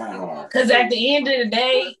hard. Because at the end of the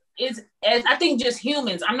day, I think just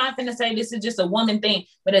humans, I'm not going to say this is just a woman thing,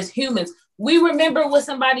 but as humans, we remember what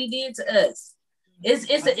somebody did to us.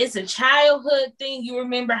 It's a childhood thing. You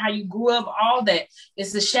remember how you grew up, all that.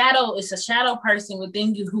 It's a shadow person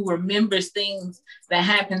within you who remembers things that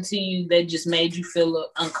happened to you that just made you feel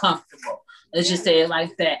uncomfortable. Let's just say it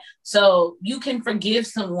like that. So you can forgive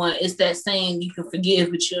someone. It's that saying, you can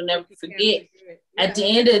forgive, but you'll never forget. At the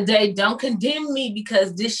end of the day, don't condemn me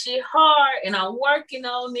because this shit hard and I'm working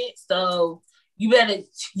on it. So you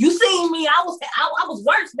seen me. I was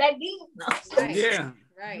worse back then. No. Right. Yeah.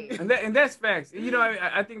 Right. And that's facts. You know,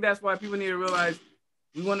 I think that's why people need to realize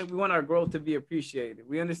we want our growth to be appreciated.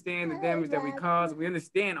 We understand the damage that we cause. We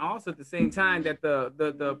understand also at the same time that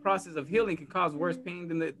the process of healing can cause worse pain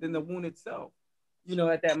than the wound itself. You know,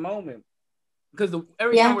 at that moment, because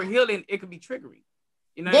every time we're healing, it could be triggering.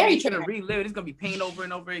 You know, it's gonna relive it. It's gonna be pain over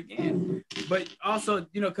and over again. But also,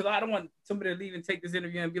 you know, because I don't want somebody to leave and take this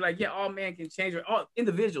interview and be like, yeah, all men can change, or all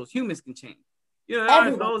individuals, humans can change. You know,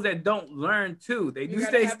 there are those that don't learn too. They do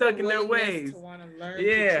stay stuck in their ways.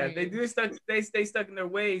 Yeah, they do they stay stuck in their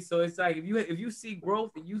ways. So it's like if you see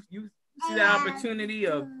growth and you see the opportunity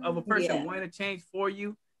of a person wanting to change for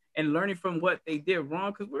you and learning from what they did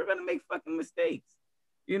wrong, because we're gonna make fucking mistakes.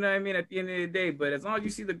 You know what I mean? At the end of the day, but as long as you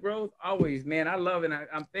see the growth, always, man, I love it.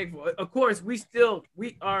 I'm thankful. Of course, we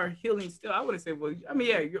are healing still. I wouldn't say, well, I mean,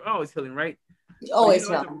 yeah, you're always healing, right? You're always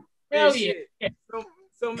healing. Hell yeah.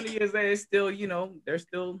 So many years later, it's still, you know, there's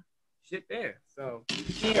still shit there. So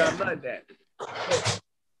I love that.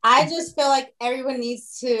 I just feel like everyone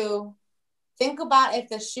needs to think about if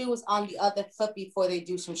the shoe was on the other foot before they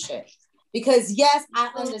do some shit. Because yes,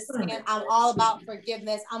 I understand. I'm all about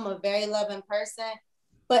forgiveness. I'm a very loving person.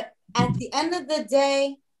 But at the end of the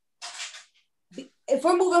day, if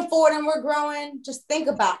we're moving forward and we're growing, just think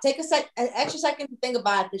about, take an extra second to think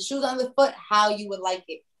about if the shoe's on the foot, how you would like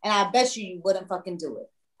it. And I bet you wouldn't fucking do it.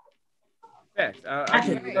 Yes, I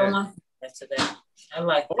can do that. I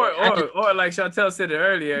like that. Or like Shantell said it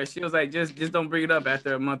earlier, she was like, just don't bring it up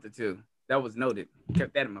after a month or two. That was noted.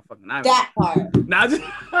 Kept that in my fucking eye. That part. Now just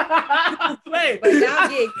play. But don't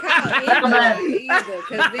get caught either,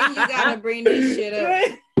 because then you gotta bring this shit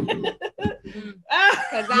up.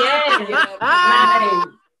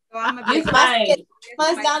 So I'm a big 6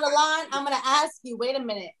 months down the line, I'm gonna ask you. Wait a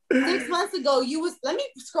minute. 6 months ago, you was. Let me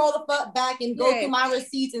scroll the fuck back and go through my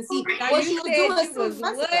receipts and see what you were doing 6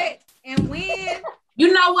 months ago. And when.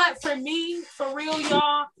 You know what? For me, for real,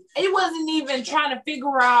 y'all, it wasn't even trying to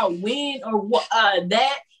figure out when or what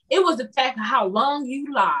that. It was the fact of how long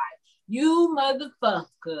you lied. you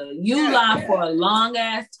motherfucker, you lie for a long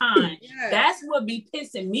ass time. That's what be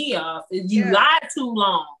pissing me off is you lie too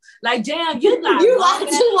long. Like, damn, you lie you lie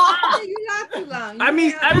too long. You lie too long. I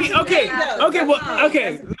mean,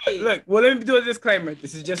 okay. Look. Well, let me do a disclaimer.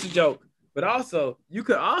 This is just a joke, but also you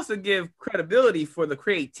could also give credibility for the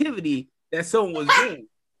creativity that someone was doing.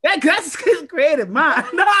 That's his creative mind.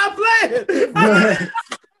 No, I'm playing.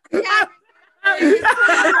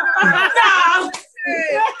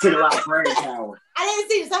 Took a lot of brain power. I didn't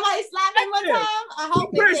see somebody slap him one time. I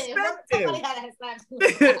hope they did. Somebody had to slap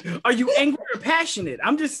him. Are you angry or passionate?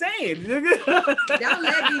 I'm just saying. Don't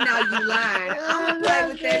let me know you lying. I'm gonna play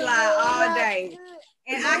with that lie all day.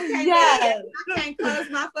 And I can't close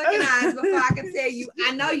my fucking eyes before I can tell you,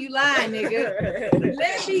 I know you lying, nigga.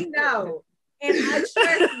 Let me know. And trust me,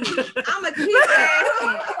 I'm gonna keep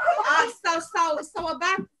asking. So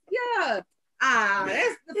about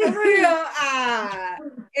that's for real.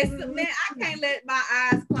 It's man, I can't let my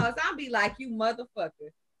eyes close. I'll be like, you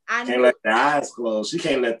motherfucker. I can't let the eyes close. She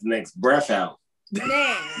can't let the next breath out.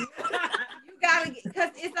 Man, you gotta get,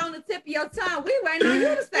 because it's on the tip of your tongue. We waiting on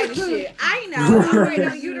you to say the shit. I know. I'm waiting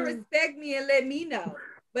on you to respect me and let me know.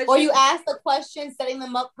 But or you ask the question, setting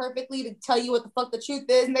them up perfectly to tell you what the fuck the truth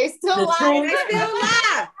is, and they still lie. They still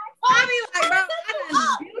lie. I be like, bro, I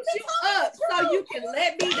done built you up so you can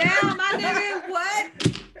let me down, my nigga. What?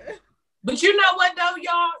 But you know what though,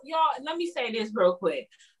 y'all. Let me say this real quick.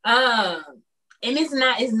 And it's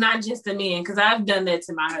not just the men, because I've done that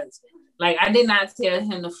to my husband. Like, I did not tell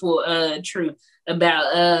him the full truth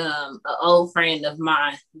about an old friend of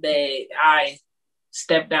mine that I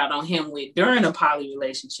stepped out on him with during a poly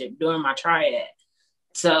relationship, during my triad.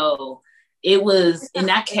 So it was, and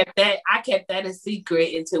I kept that a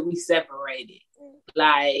secret until we separated.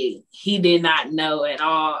 Like, he did not know at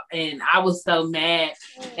all. And I was so mad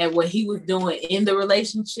at what he was doing in the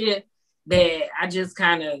relationship that I just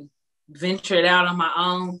kind of ventured out on my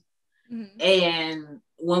own. Mm-hmm. And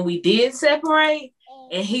when we did separate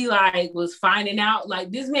and he like was finding out,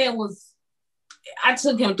 like, this man was, I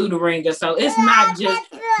took him through the ringer. So it's not just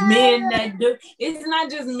men that do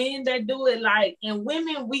it. Like, and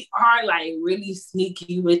women, we are like really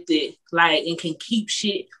sneaky with it, like, and can keep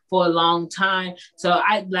shit for a long time. So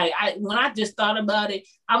when I just thought about it,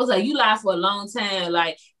 I was like, you lied for a long time.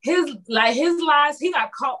 Like his lies, he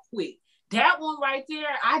got caught quick. That one right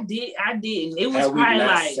there, I didn't. It was probably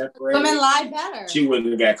like women lie better. She wouldn't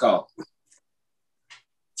have got caught.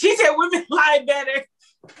 She said women lie better.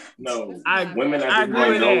 No, women I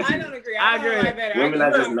don't agree. I agree. Women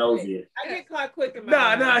are just nosy. I get caught quick in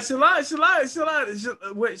my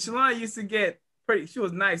Shalaun used to get pretty. She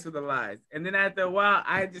was nice with the lies, and then after a while,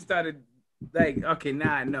 I just started like, okay,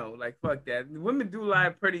 now I know. Like, fuck that. Women do lie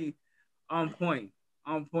pretty on point.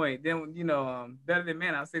 Then better than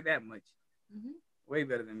men. I'll say that much. Mm-hmm. Way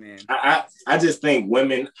better than men. I just think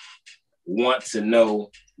women want to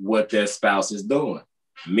know what their spouse is doing.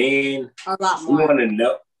 Men, a lot more. We want to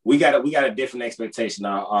know. We got a different expectation.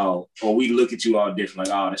 Or we look at you all different.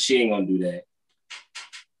 Like, oh, she ain't gonna do that.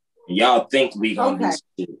 And y'all think we gonna do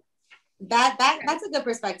shit. That's a good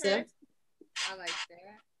perspective. I like that.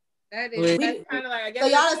 That's kind of like, I guess. So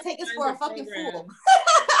y'all just take us for a fucking fool.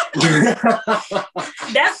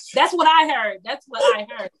 That's what I heard. That's what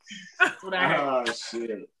I heard. Oh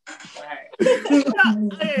shit.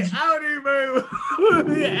 Hey, I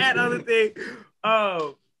don't even add other thing.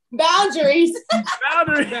 Boundaries took us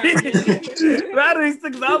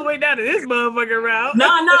all the way down to this motherfucking route. No.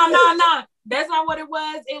 That's not what it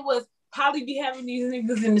was. It was probably be having these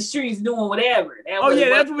niggas in the streets doing whatever.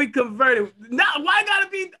 That's what we converted. Why gotta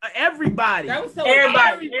be everybody? That was so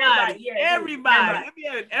everybody. Everybody.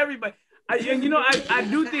 I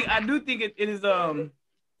do think it is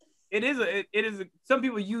some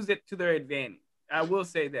people use it to their advantage. I will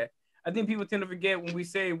say that. I think people tend to forget when we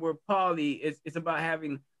say we're poly, it's about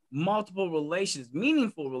having multiple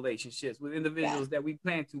meaningful relationships with individuals that we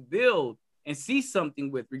plan to build and see something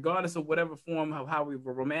with, regardless of whatever form of how we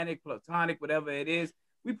were romantic, platonic, whatever it is.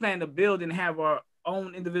 We plan to build and have our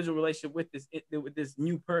own individual relationship with this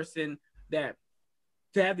new person, that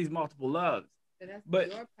to have these multiple loves. So that's but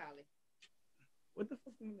your poly. What the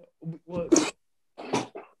fuck? What?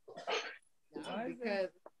 No, because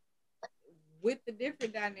with the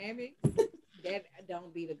different dynamics, that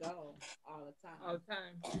don't be the goal all the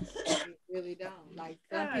time. really don't. Like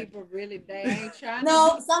some people really they ain't trying.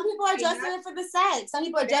 No, some people are just in it for the sex. Some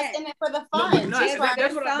people are just in it for the fun. No, just that's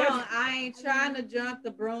That what song, I ain't trying to jump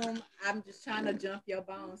the broom. I'm just trying to jump your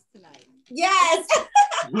bones tonight. Yes.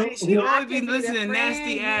 She always be can be listening the to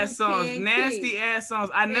nasty friend ass you songs. can't Nasty keep. ass songs.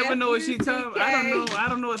 I never know what she talking about. I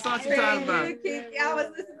don't know what song she talking about. I was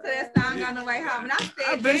listening to that song on the way home, and I said,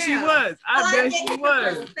 I bet she was. I bet she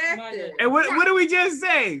was. And what did we just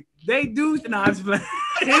say? They do. No, I'm just playing.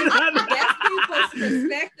 That's people's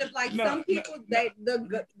perspective. Like some people,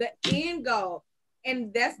 the end goal,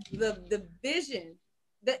 and that's the vision.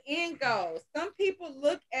 The end goal. Some people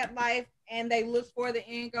look at life and they look for the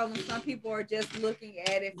end goal, and some people are just looking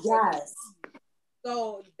at it. Yes.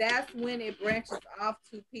 So that's when it branches off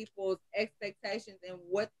to people's expectations and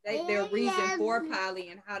what their reason for poly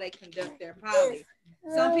and how they conduct their poly.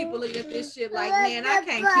 Some people look at this shit like, man, I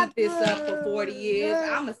can't keep this up for 40 years.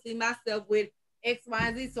 I'm gonna see myself with X, Y,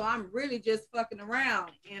 and Z. So I'm really just fucking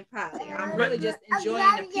around in poly. I'm really just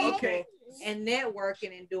enjoying the people and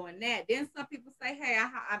networking and doing that. Then some people say, hey,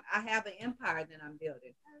 I have an empire that I'm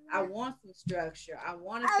building. I want some structure. I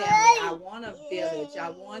want a family. I want a village. I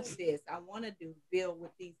want this. I want to build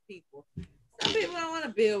with these people. Some people don't want to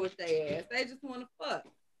build with their ass. They just want to fuck.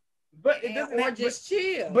 But it doesn't or just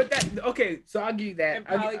chill. But that okay, so I'll give you that. And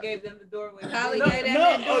Polly gave them the doorway. No,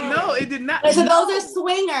 it did not. So those are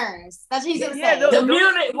swingers. That's what he's gonna say.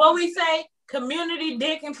 Community. What we say? Community,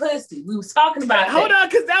 dick, and pussy. We was talking about. Hold on,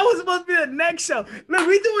 because that was supposed to be the next show. Look,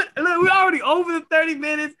 we're already over the 30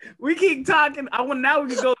 minutes. We keep talking. Now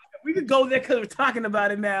we can go. We could go there because we're talking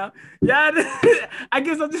about it now. Yeah, I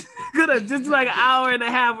guess I'm just gonna just like an hour and a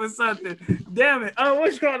half or something. Damn it. Oh,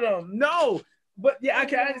 what's going on? No. But yeah, I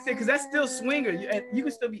can understand because that's still swinger. You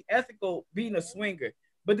can still be ethical being a swinger.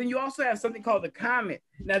 But then you also have something called the comment.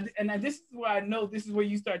 Now this is where I know this is where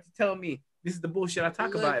you start to tell me this is the bullshit I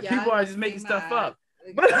talk about. People are just making stuff up.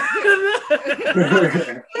 But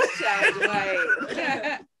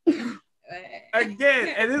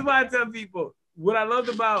again, and this is why I tell people what I loved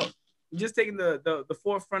about just taking the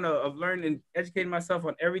forefront of learning and educating myself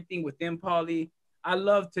on everything within poly. I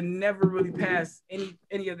love to never really pass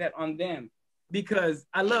any of that on them. Because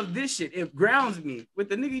I love this shit. It grounds me. With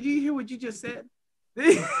the nigga, did you hear what you just said?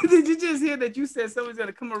 Did you just hear that you said someone's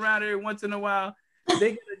gonna come around every once in a while?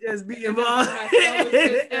 They're gonna just be involved.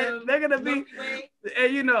 They're gonna be,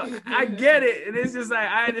 and you know, I get it. And it's just like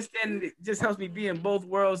I understand it just helps me be in both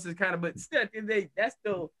worlds to kind of, but still at the end of the day, that's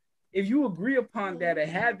still if you agree upon that and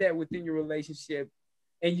have that within your relationship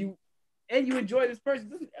and you enjoy this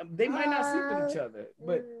person, they might not sleep with each other,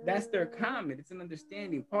 but that's their comment. It's an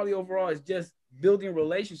understanding. Poly overall is just building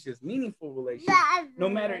relationships, meaningful relationships, no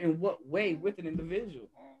matter in what way with an individual.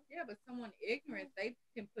 Yeah, but someone ignorant, they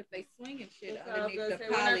can put their swinging shit underneath the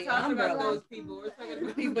poly umbrella. We're talking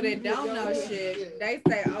about people that don't know shit. They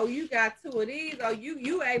say, "Oh, you got two of these. Oh,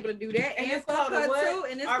 you able to do that?" And it's called too.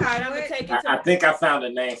 And it's all right, I'm gonna take it. I think I found a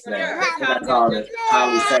name for that. I think I called it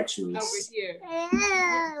polysexuals.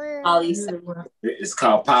 It's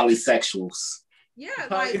called polysexuals. Yeah,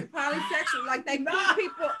 like polysexual. Like they put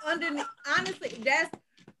people underneath. Honestly, that's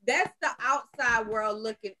the outside world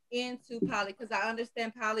looking into poly, because I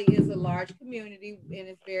understand poly is a large community and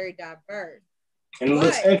it's very diverse. And it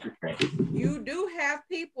looks interesting. You do have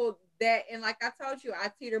people that, and like I told you,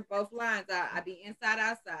 I teeter both lines. I be inside,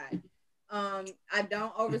 outside. I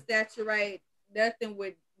don't oversaturate nothing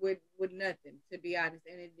with nothing, to be honest,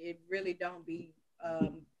 and it really don't be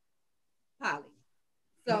poly.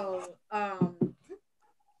 So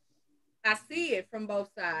I see it from both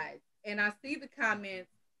sides, and I see the comments.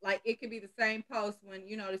 Like it could be the same post when,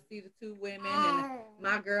 you know, to see the two women and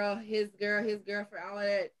my girl, his girlfriend, all of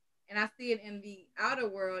that. And I see it in the outer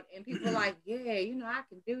world and people are like, yeah, you know, I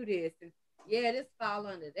can do this. And yeah, this fall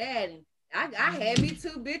under that. And I had me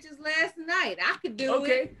two bitches last night. I could do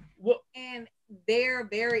it. Well, and they're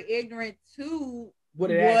very ignorant to what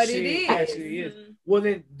it actually is. Mm-hmm. Well,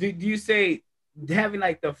 then do you say having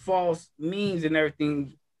like the false memes and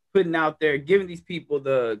everything putting out there, giving these people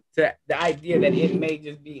the idea that it may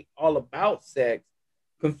just be all about sex,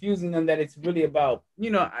 confusing them that it's really about, you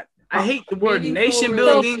know, I hate the word nation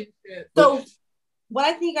building. So what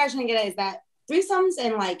I think you guys are trying to get at is that threesomes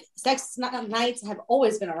and like sex nights have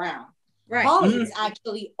always been around. Right. Poly's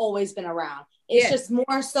actually always been around. It's just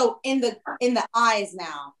more so in the eyes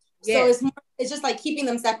now. So it's just like keeping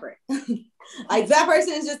them separate. Like that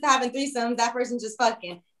person is just having threesomes, that person's just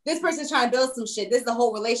fucking. This person's trying to build some shit. This is the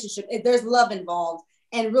whole relationship. There's love involved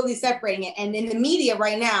and really separating it. And in the media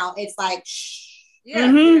right now, it's like, shh.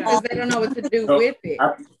 Yeah, because they don't know what to do with it.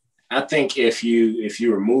 I think if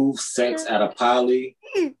you remove sex out of poly,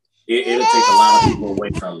 it'll take a lot of people away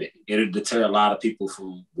from it. It'll deter a lot of people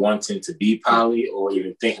from wanting to be poly or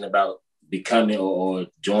even thinking about becoming or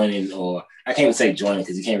joining, or I can't even say joining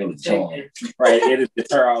because you can't really join, right? It'll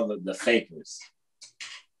deter all the fakers.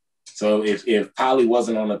 So if poly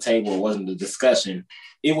wasn't on the table, or wasn't the discussion,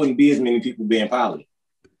 it wouldn't be as many people being poly.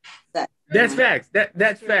 That's facts.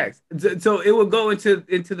 That's facts. So it will go into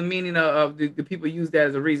the meaning of the people use that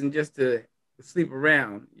as a reason just to sleep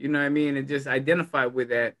around. You know what I mean? And just identify with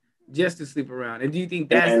that just to sleep around. And do you think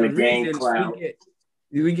that's the reason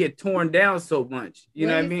we get torn down so much? You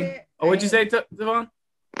know what I mean? Oh, what'd you say, Tivon?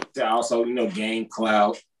 To also, gain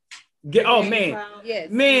clout.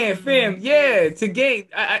 Man, fam, yeah. To gain,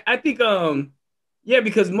 I think yeah,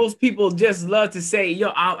 because most people just love to say,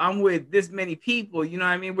 yo, I'm with this many people, you know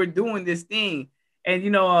what I mean? We're doing this thing. And,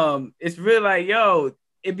 it's really like, yo,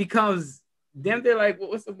 it becomes, them, they're like,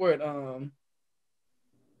 what's the word?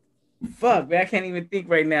 Fuck, man, I can't even think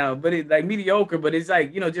right now. But it's like mediocre, but it's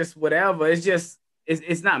like, just whatever. It's just,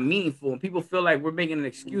 it's not meaningful. And people feel like we're making an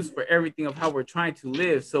excuse for everything of how we're trying to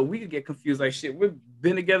live. So we could get confused like, shit, we've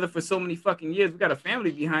been together for so many fucking years. We got a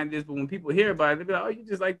family behind this. But when people hear about it, they be like, oh, you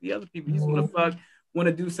just like the other people. You just want to fuck, want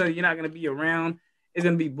to do something. You're not going to be around. It's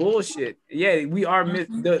going to be bullshit. Yeah, we are,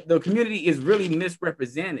 the community is really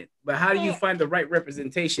misrepresented. But how do you find the right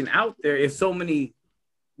representation out there if so many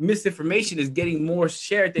misinformation is getting more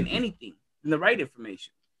shared than anything, than the right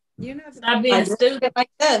information? Stop being stupid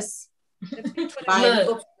like this. By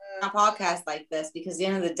a podcast like this, because at the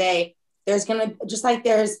end of the day, there's gonna, just like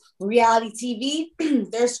there's reality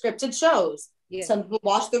TV, there's scripted shows. Yeah. Some people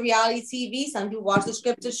watch the reality TV, some people watch the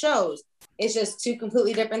scripted shows. It's just two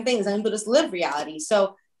completely different things. Some people just live reality.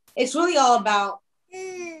 So it's really all about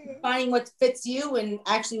finding what fits you and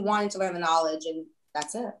actually wanting to learn the knowledge, and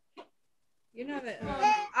that's it.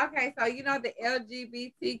 Okay, so the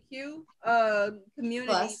LGBTQ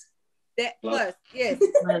community. Yes. That is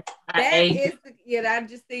I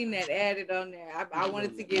just seen that added on there. I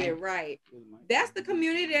wanted to get it right. That's the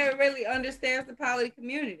community that really understands the poly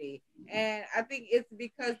community. And I think it's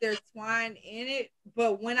because they're twined in it.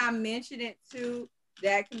 But when I mention it to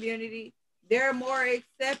that community, they're more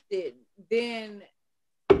accepted than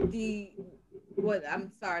the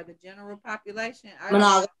general population.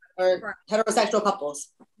 Monogamous or heterosexual couples.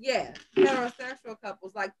 Yeah, heterosexual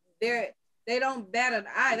couples. Like they don't bat an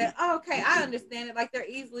eye. That okay, I understand it. Like they're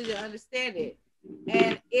easily to understand it,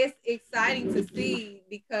 and it's exciting to see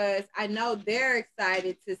because I know they're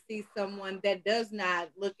excited to see someone that does not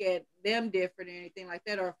look at them different or anything like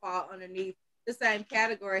that, or fall underneath the same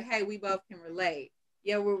category. Hey, we both can relate.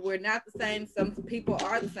 Yeah, we're not the same. Some people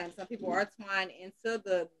are the same. Some people are twined into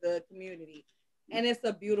the community, and it's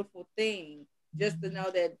a beautiful thing just to know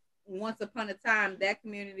that once upon a time that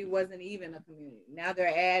community wasn't even a community. Now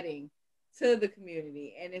they're adding to the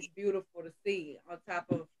community, and it's beautiful to see on top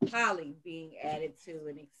of poly being added to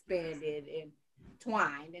and expanded and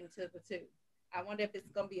twined into the two. I wonder if it's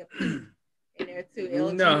gonna be a P in there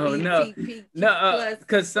too. No,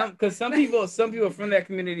 because some people from that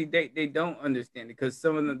community they don't understand it, because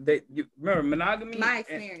some of them you remember monogamy. My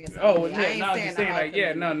experience. Not the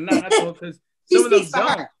whole, because some of them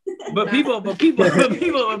don't. But some people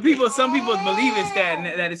believe it's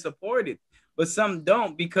that it's supported. But some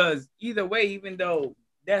don't, because either way, even though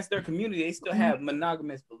that's their community, they still have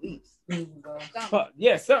monogamous beliefs.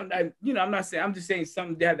 Yeah, some, I'm not saying, I'm just saying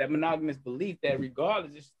some have that monogamous belief that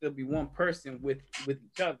regardless, there should still be one person with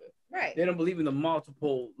each other. Right. They don't believe in the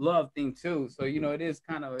multiple love thing too. So, it is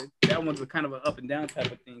kind of, that one's a kind of an up and down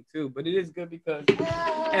type of thing too. But it is good because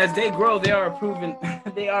as they grow, they are a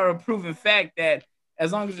proven fact that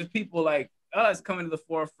as long as there's people like us coming to the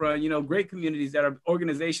forefront, great communities that are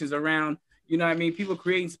organizations around, people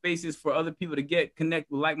creating spaces for other people to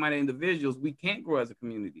connect with like-minded individuals, we can't grow as a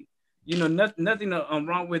community. Nothing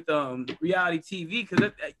wrong with reality TV,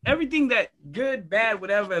 because everything that good, bad,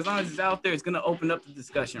 whatever, as long as it's out there, it's going to open up the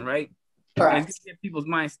discussion, right? Correct. And it's going to get people's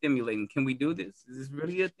minds stimulating. Can we do this? Is this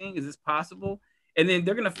really a thing? Is this possible? And then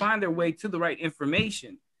they're going to find their way to the right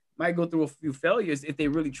information. Might go through a few failures if they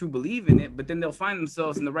really truly believe in it, but then they'll find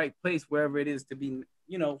themselves in the right place wherever it is to be,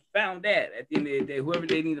 found at the end of the day, whoever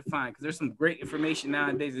they need to find, because there's some great information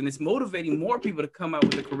nowadays, and it's motivating more people to come out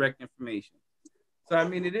with the correct information. So,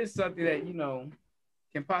 it is something that,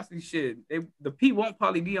 can possibly the P won't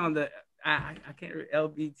probably be on the, I can't remember,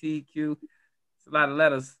 LBTQ. It's a lot of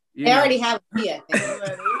letters. They already have a P, I think.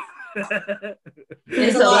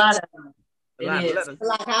 There's a lot of them. It is.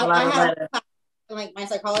 Like my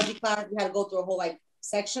psychology class, we had to go through a whole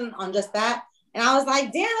section on just that, and I was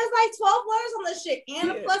like, damn, there's 12 letters on this shit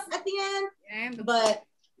and a plus at the end. But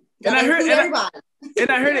And I heard everybody. And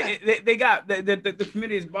I heard they got the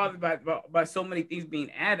community is bothered by so many things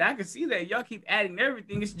being added. I can see that y'all keep adding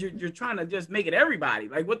everything. You're trying to just make it everybody.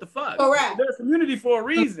 Like, what the fuck? Correct. There's a community for a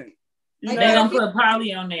reason. They gonna put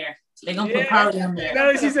poly on there. They gonna put poly on there.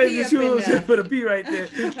 No, she said she was put a P right there.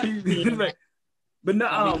 Like, but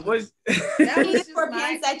no, was that was for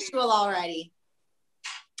pansexual already.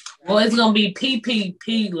 Well, it's gonna be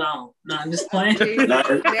PPP long. No, I'm just playing. They're gonna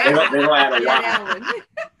add a Y.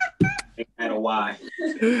 And a Y.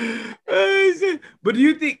 But do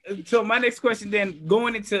you think? So my next question then,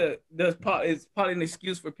 going into is probably an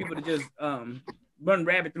excuse for people to just run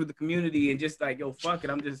rabbit through the community and just like, yo, fuck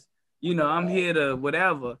it, I'm just, I'm here to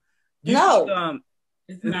whatever. No,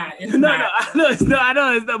 it's not. It's no, not. no, I know it's not. I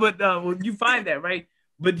know it's not. But you find that, right?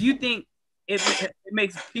 But do you think it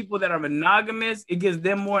makes people that are monogamous, it gives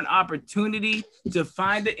them more an opportunity to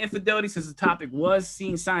find the infidelity, since the topic was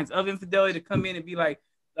seeing signs of infidelity, to come in and be like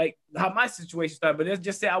how my situation started. But let's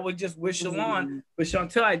just say I was just with Shalaun, but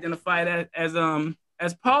Shantell identified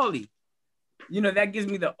as poly. That gives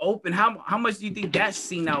me the open. How much do you think that's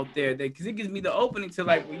seen out there? Because it gives me the opening to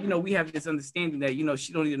like, we have this understanding that,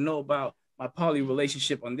 she don't even know about my poly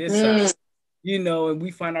relationship on this side, and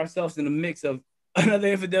we find ourselves in the mix of another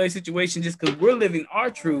infidelity situation just because we're living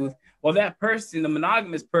our truth, while that person, the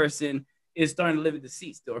monogamous person, is starting to live in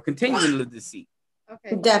deceit still, or continuing to live deceit.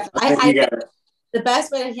 Okay, definitely. I think the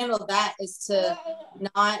best way to handle that is to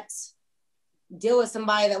not deal with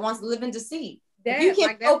somebody that wants to live in deceit. If you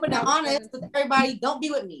can't be open and honest with everybody, don't be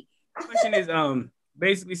with me. The question is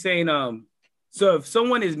basically saying so if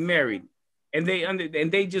someone is married and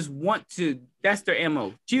they just want to, that's their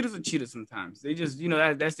MO. Cheaters are cheaters sometimes. They just,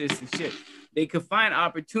 that's just shit. They could find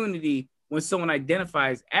opportunity when someone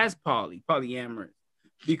identifies as polyamorous,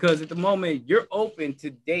 because at the moment you're open to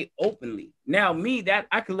date openly. Now, that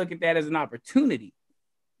I could look at that as an opportunity,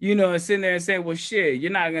 and sitting there and saying, well, shit,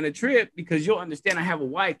 you're not gonna trip because you'll understand I have a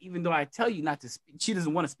wife, even though I tell you not to speak. She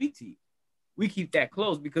doesn't want to speak to you. We keep that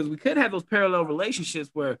close because we could have those parallel relationships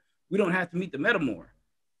where we don't have to meet the metamor.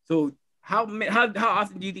 So how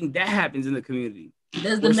often do you think that happens in the community?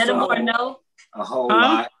 Does the metamor know? A whole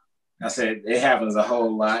lot. I said it happens a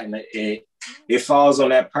whole lot, and it falls on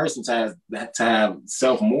that person to have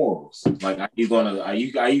self morals. Like, are you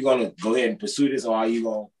gonna go ahead and pursue this, or are you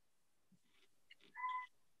gonna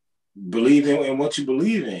believe in what you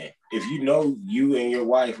believe in? If you and your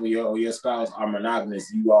wife or your spouse are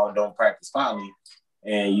monogamous, you all don't practice poly,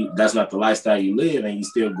 and that's not the lifestyle you live, and you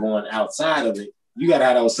still going outside of it, you gotta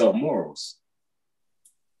have those self morals.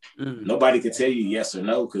 Nobody can tell you yes or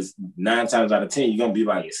no, because 9 times out of 10 you're gonna be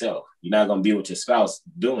by yourself. You're not gonna be with your spouse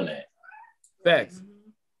doing that. Facts.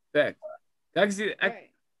 I can see that.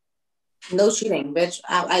 No cheating, bitch.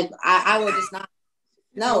 I would just not.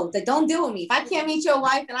 No, don't deal with me. If I can't meet your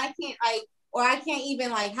wife and I can't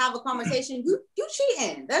even have a conversation, you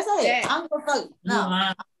cheating. That's it. I'm gonna fuck.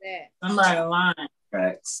 No. Somebody lying.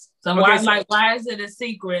 Facts. So why is it a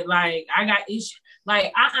secret? Like, I got issues.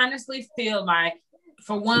 Like, I honestly feel like,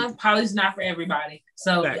 for one, poly's not for everybody.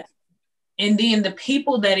 So, and then the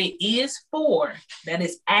people that it is for, that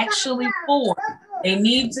it's actually for, they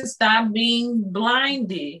need to stop being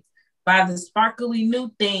blinded by the sparkly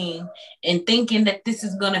new thing and thinking that this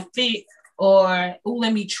is gonna fit, or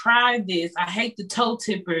let me try this. I hate the toe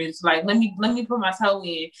tippers. Like, let me put my toe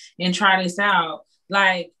in and try this out.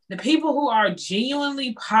 Like, the people who are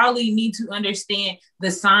genuinely poly need to understand the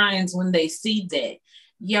signs when they see that.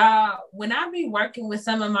 Y'all, when I be working with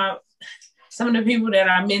some of the people that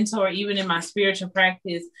I mentor, even in my spiritual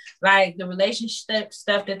practice, like the relationship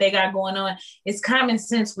stuff that they got going on, it's common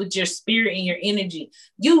sense with your spirit and your energy.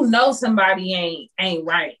 Somebody ain't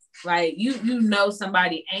right. Like,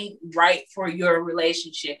 somebody ain't right for your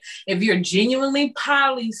relationship. If you're genuinely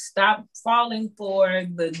poly, stop falling for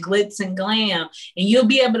the glitz and glam, and you'll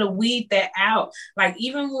be able to weed that out. Like,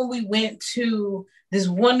 even when we went to this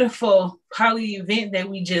wonderful poly event that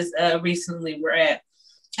we just recently were at,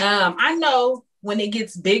 I know when it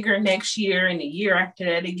gets bigger next year and the year after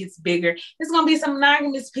that it gets bigger, there's going to be some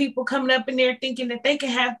monogamous people coming up in there thinking that they can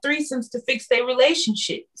have threesomes to fix their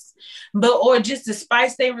relationships, or just to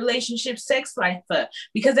spice their relationship sex life up,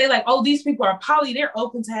 because they like, oh, these people are poly, they're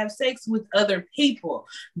open to have sex with other people.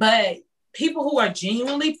 But people who are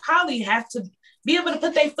genuinely poly have to be able to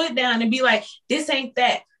put their foot down and be like, this ain't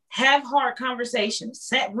that. Have hard conversations,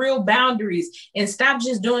 set real boundaries, and stop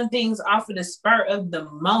just doing things off of the spur of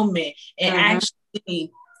the moment. And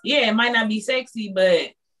actually, it might not be sexy, but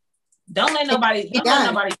don't let nobody.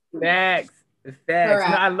 Facts.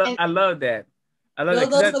 No, I love that.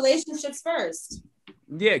 Build those relationships first.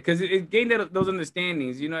 Yeah, because it gained those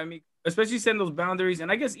understandings. You know what I mean? especially setting those boundaries,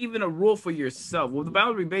 and I guess even a rule for yourself. Well, the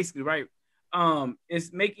boundary basically, right,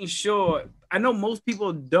 is making sure. I know most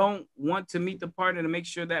people don't want to meet the partner to make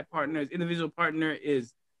sure that partner's individual partner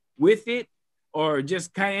is with it, or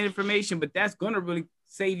just kind of information, but that's going to really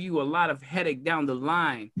save you a lot of headache down the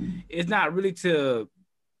line. It's not really to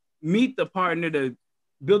meet the partner to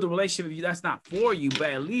build a relationship with you. That's not for you, but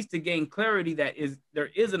at least to gain clarity that there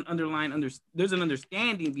is an there's an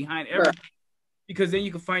understanding behind everything, because then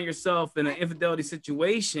you can find yourself in an infidelity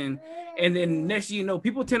situation, and then next thing you know,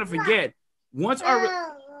 people tend to forget once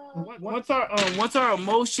our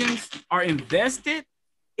emotions are invested,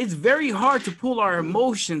 it's very hard to pull our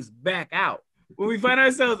emotions back out. When we find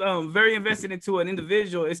ourselves very invested into an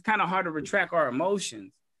individual, it's kind of hard to retract our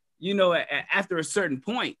emotions, after a certain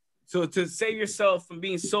point. So to save yourself from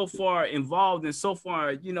being so far involved and so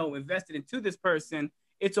far, invested into this person,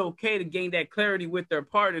 it's okay to gain that clarity with their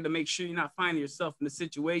partner to make sure you're not finding yourself in a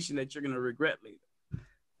situation that you're going to regret later.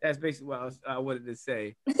 That's basically what I wanted to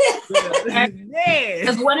say. Yeah.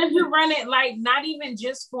 Because what if you run it like not even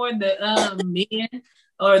just for the men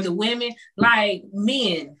or the women, like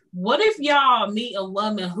men? What if y'all meet a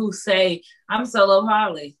woman who say, "I'm solo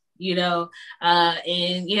poly,"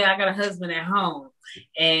 and yeah, I got a husband at home,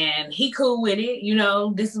 and he cool with it.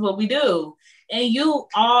 This is what we do, and you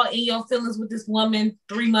all in your feelings with this woman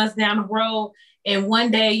 3 months down the road. And one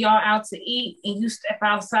day y'all out to eat and you step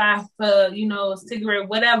outside for, a cigarette,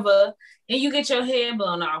 whatever, and you get your head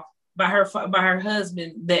blown off by her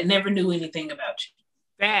husband that never knew anything about you.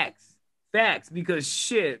 Facts. Because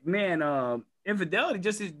shit, man, infidelity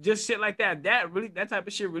just shit like that. That type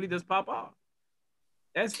of shit really does pop off.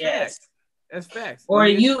 That's facts. That's facts. Or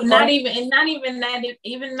you not even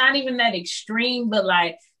that extreme, but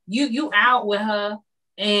like you out with her.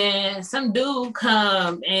 And some dude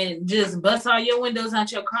come and just bust all your windows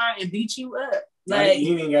out your car and beat you up. Like,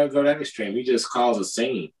 you ain't gotta go that extreme. You just cause a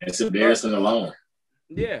scene. It's embarrassing alone.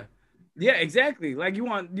 Yeah, exactly. Like you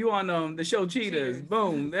on the show Cheetahs.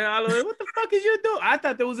 Boom. What the fuck is you doing? I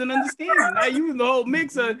thought there was an understanding. Now you in the whole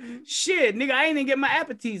mix of shit, nigga. I ain't even get my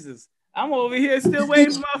appetizers. I'm over here still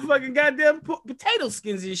waiting for my fucking goddamn potato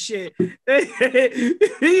skins and shit.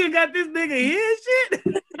 You got this nigga here and shit.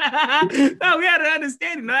 No, we had an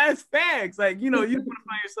understanding. No, that's facts. Like, you want to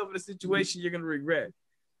find yourself in a situation you're gonna regret.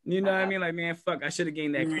 You know what I mean? Like, man, fuck, I should have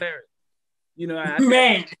gained that clarity.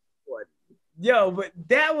 Man. Yo, but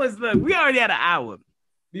that was we already had an hour.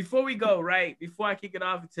 Before we go, right? Before I kick it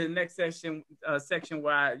off to the next section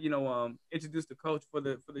where I, introduce the coach for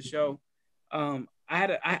the show. I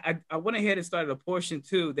went ahead and started a portion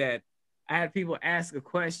too that I had people ask a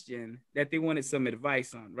question that they wanted some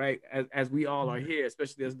advice on, right? As we all are here,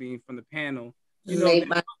 especially us being from the panel.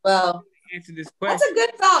 Well, answer this question. That's a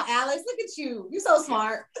good thought, Alex. Look at you. You're so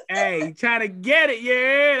smart. Hey, trying to get it,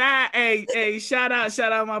 yeah. Hey, shout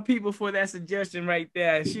out my people for that suggestion right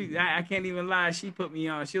there. I can't even lie. She put me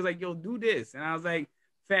on. She was like, "Yo, do this," and I was like,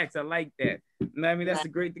 "Facts, I like that." That's the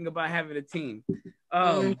great thing about having a team.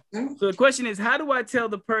 So the question is, how do I tell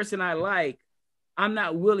the person I like I'm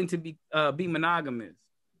not willing to be monogamous?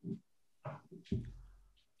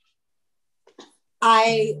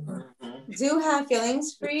 I do have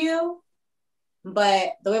feelings for you,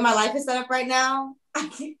 but the way my life is set up right now, I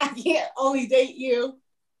can't only date you.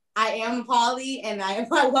 I am poly, and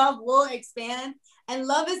my love will expand, and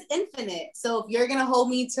love is infinite. So if you're gonna hold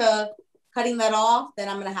me to cutting that off, then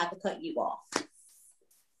I'm gonna have to cut you off.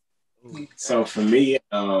 So for me,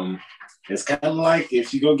 it's kind of like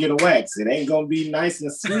if you go get a wax, it ain't gonna be nice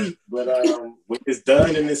and sweet, but when it's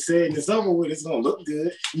done and it's said and it's over with, it's gonna look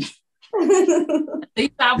good. At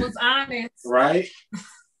least I was honest, right?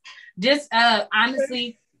 Just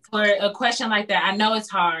honestly, for a question like that, I know it's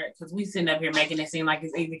hard because we sitting up here making it seem like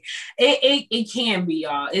it's easy. It can be,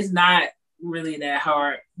 y'all. It's not really that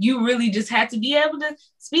hard. You really just have to be able to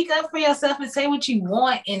speak up for yourself and say what you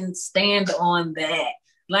want and stand on that.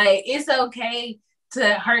 Like, it's okay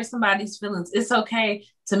to hurt somebody's feelings. It's okay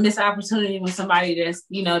to miss opportunity with somebody that's,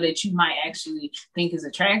 that you might actually think is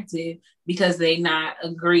attractive because they not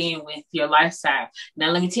agreeing with your lifestyle.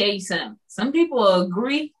 Now, let me tell you something. Some people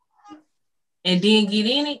agree and then get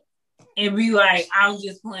in it and be like, I was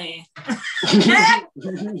just playing.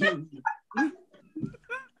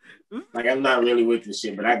 Like, I'm not really with this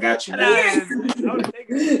shit, but I got you.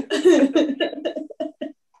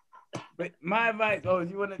 But my advice,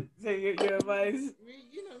 you want to say your advice?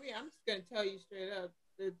 You know me, I'm just going to tell you straight up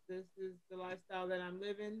that this is the lifestyle that I'm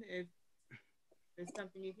living. If it's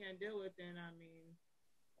something you can't deal with, then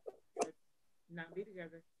let's not be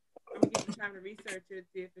together. I'm going to give you time to research it,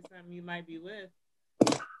 see if it's something you might be with.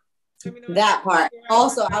 That part.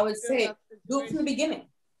 Also, I would say do it from the beginning.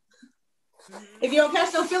 If you don't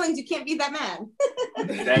catch no feelings, you can't be that mad.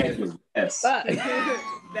 Exactly. Yes.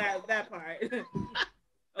 that part.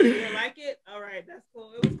 Oh, you didn't like it? All right, that's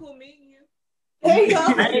cool. It was cool meeting you. There you go.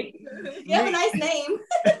 You have a nice name.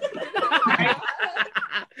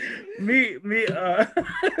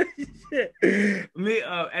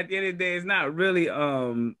 At the end of the day, it's not really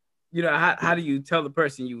how do you tell the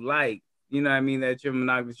person you like, that you're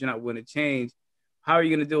monogamous, you're not willing to change. How are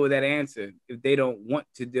you going to deal with that answer if they don't want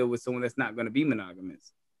to deal with someone that's not going to be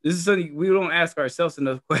monogamous? This is something we don't ask ourselves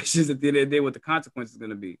enough questions at the end of the day, what the consequence is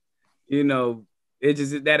going to be. It's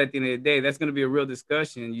just that at the end of the day, that's going to be a real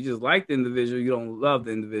discussion. You just like the individual, you don't love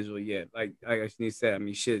the individual yet. Like Shanice said,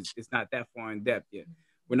 it's not that far in depth yet.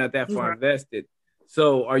 We're not that far invested.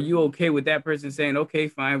 So are you okay with that person saying, okay,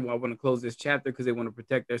 fine, well, I want to close this chapter because they want to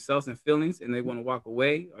protect themselves and feelings and they want to walk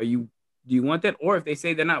away? Do you want that? Or if they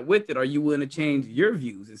say they're not with it, are you willing to change your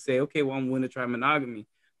views and say, okay, well, I'm willing to try monogamy?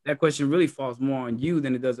 That question really falls more on you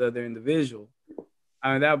than it does the other individual.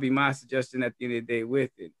 That would be my suggestion at the end of the day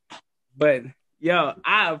with it. But yo,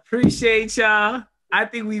 I appreciate y'all. I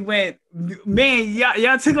think we went, man,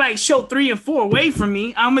 y'all took like show 3 and 4 away from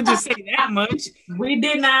me. I'm gonna just say that much. We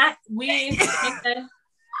did not.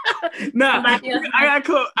 I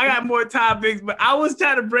got more topics, but I was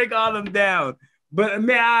trying to break all of them down. But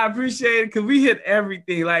man, I appreciate it because we hit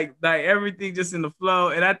everything, like everything just in the flow.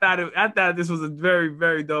 And I thought this was a very,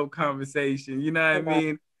 very dope conversation. You know what I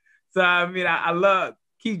mean? So I love,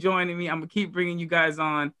 keep joining me. I'm gonna keep bringing you guys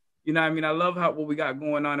on. I love what we got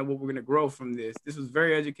going on and what we're gonna grow from this. This was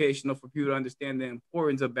very educational for people to understand the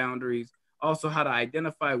importance of boundaries. Also, how to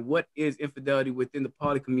identify what is infidelity within the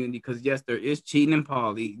poly community. Because yes, there is cheating in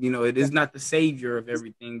poly. It is not the savior of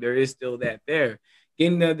everything. There is still that there.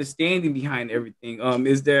 Getting the understanding behind everything.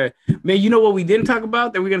 Is there, man, you know what we didn't talk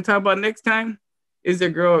about that we're gonna talk about next time? Is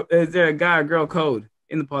there a guy or girl code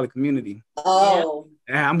in the poly community? Oh.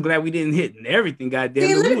 Yeah, I'm glad we didn't hit everything, goddamn.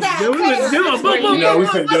 See, look at that. We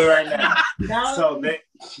can do it right now. So they.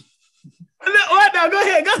 No, go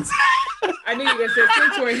ahead. Go. I knew you were going to say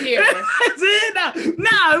since we're here.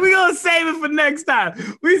 No, we're going to save it for next time.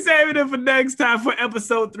 We saving it for next time for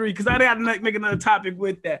episode 3 because I got to make another topic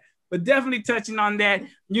with that. But definitely touching on that.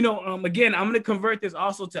 Again, I'm going to convert this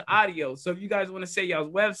also to audio. So if you guys want to say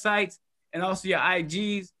y'all's websites and also your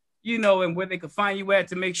IGs, and where they can find you at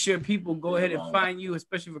to make sure people go ahead and find you,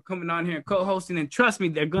 especially for coming on here and co-hosting. And trust me,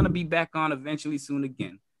 they're going to be back on eventually soon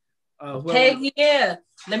again. Hey, yeah.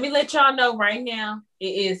 Let me let y'all know right now. It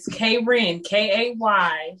is Kayren,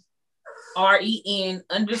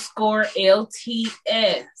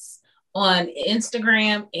 KAYREN_LTS on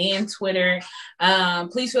Instagram and Twitter.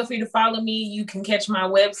 Please feel free to follow me. You can catch my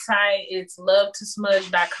website. It's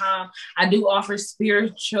lovetosmudge.com. I do offer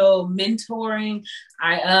spiritual mentoring.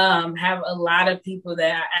 I have a lot of people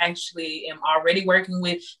that I actually am already working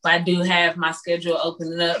with, but I do have my schedule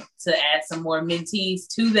opening up to add some more mentees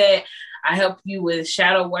to that. I help you with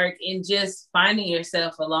shadow work and just finding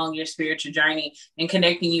yourself along your spiritual journey and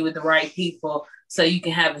connecting you with the right people so you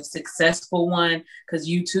can have a successful one, because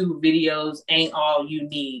YouTube videos ain't all you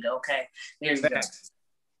need, okay? There you go.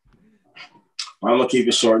 I'm going to keep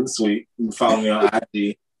it short and sweet. You can follow me on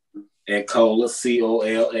IG at Cola,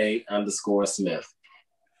 COLA_Smith.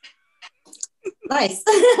 Nice.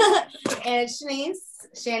 And Shanice,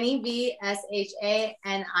 Shani,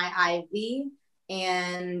 VSHANIIV.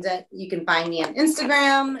 And you can find me on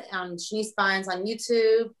Instagram, on Shanice Bynes on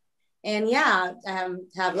YouTube. And yeah,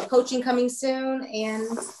 have coaching coming soon.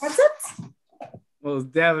 And that's it. Well,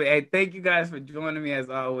 definitely. Hey, thank you guys for joining me as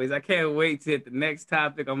always. I can't wait to hit the next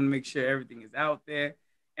topic. I'm going to make sure everything is out there.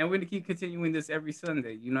 And we're going to keep continuing this every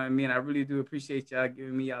Sunday. You know what I mean? I really do appreciate y'all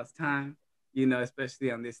giving me y'all's time,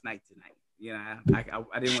 especially on this night tonight. I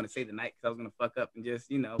didn't want to say the night because I was going to fuck up and just,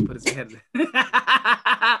 put us ahead of it.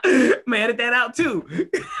 I'm going to edit that out too.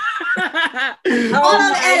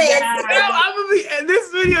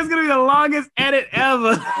 This video is going to be the longest edit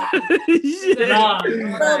ever.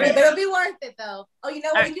 It'll be worth it though. Oh, you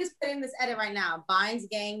know what? We can just put in this edit right now.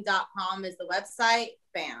 BynesGang.com is the website.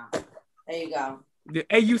 Bam. There you go.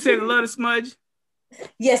 Hey, you said love to smudge?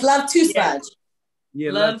 Yes, love to smudge. Yeah,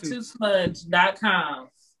 lovetosmudge.com.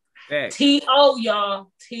 Back. T-O,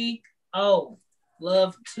 y'all. T-O.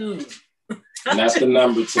 Love to. And that's the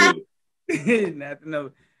number 2. Not the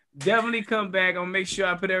number. Definitely come back. I'll make sure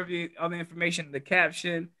I put all the information in the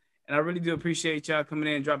caption. And I really do appreciate y'all coming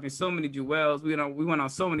in and dropping so many jewels. We went on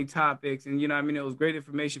so many topics. And, it was great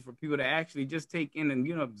information for people to actually just take in and,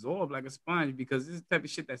 absorb like a sponge, because this is the type of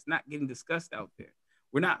shit that's not getting discussed out there.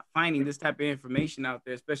 We're not finding this type of information out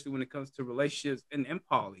there, especially when it comes to relationships and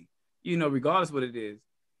poly, regardless what it is.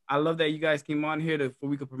 I love that you guys came on here so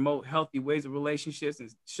we could promote healthy ways of relationships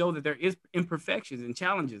and show that there is imperfections and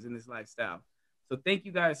challenges in this lifestyle. So thank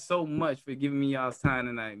you guys so much for giving me y'all's time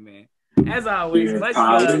tonight, man. As always, much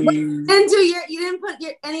love. And you didn't put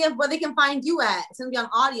any of where they can find you at. It's gonna be on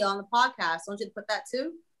audio on the podcast. Don't you put that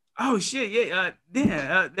too? Oh shit, yeah.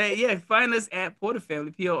 Find us at Porter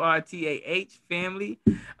Family, Portah Family.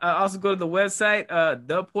 Also go to the website,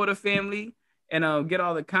 the Porter Family, and get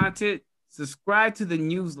all the content. Subscribe to the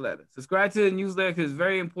newsletter. Subscribe to the newsletter because it's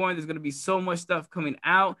very important. There's gonna be so much stuff coming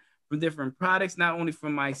out from different products, not only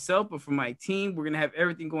from myself but from my team. We're gonna have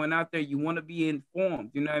everything going out there. You want to be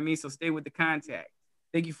informed, you know what I mean? So stay with the contact.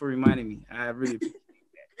 Thank you for reminding me. I really appreciate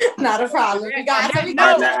that. Not a problem. You guys,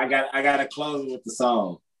 I gotta close with the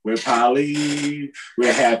song. We're Polly,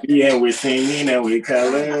 we're happy and we're singing and we're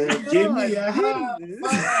color. Give me a hug.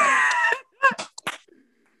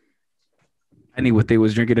 I need what they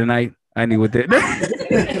was drinking tonight. I need what they. No,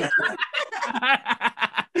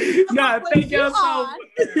 thank y'all so much.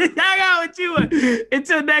 I got what you.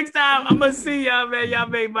 Until next time, I'm gonna see y'all, man. Y'all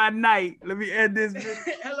made my night. Let me end this.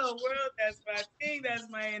 Hello, world. That's my thing. That's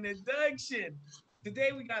my introduction.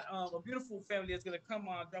 Today we got a beautiful family that's gonna come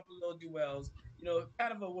on, drop a little duels. You know,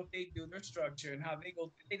 kind of what they do, their structure, and how they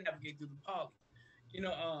navigate through the poly. You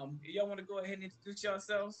know, y'all want to go ahead and introduce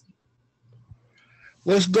yourselves?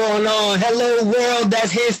 What's going on? Hello, world.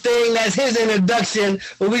 That's his thing. That's his introduction.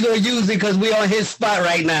 But we're going to use it because we're on his spot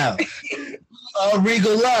right now.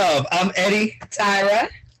 Regal Love. I'm Eddie. Tyra.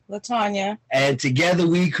 LaTanya. And together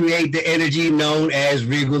we create the energy known as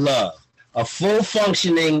Regal Love. A full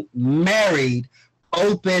functioning, married,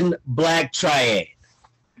 open black triad.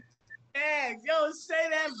 Yo, say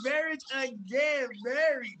that marriage again.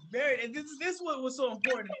 Married. And this what was so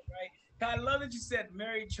important, right? I love that you said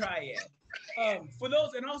married triad. For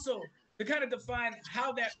those, and also to kind of define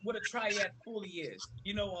what a triad fully is.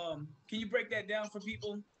 You know, can you break that down for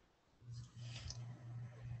people?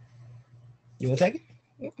 You want to take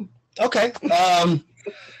it? Okay.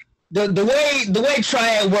 The way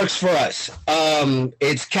triad works for us,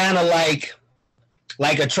 it's kind of like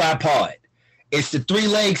a tripod. It's the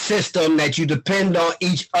 3-leg system that you depend on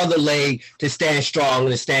each other leg to stand strong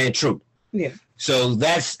and to stand true. Yeah. So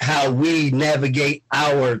that's how we navigate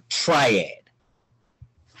our triad.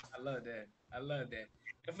 I love that.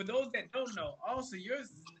 And for those that don't know, also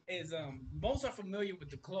yours is most are familiar with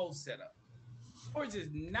the closed setup. Yours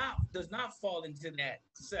does not fall into that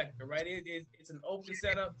sector, right? It's an open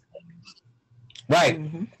setup. Right,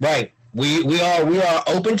 right. We are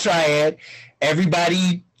open triad.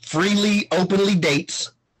 Everybody freely, openly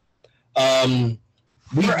dates.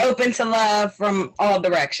 We're open to love from all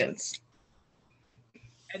directions.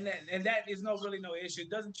 And that is no issue. It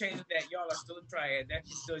doesn't change that y'all are still a triad. That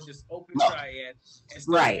is still just open triad and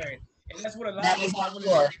still married. And that's what a lot of people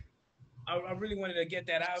I really wanted to get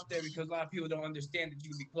that out there because a lot of people don't understand that you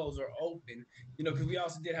can be closed or open. You know, because we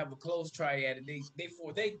also did have a closed triad and they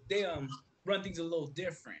run things a little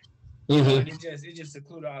different. Mm-hmm. It just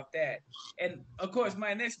secluded off that. And of course,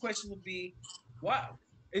 my next question would be, wow.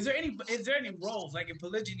 Is there any roles like in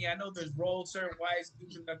polygyny? I know there's roles certain wives do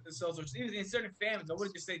conduct themselves, or even in certain families. I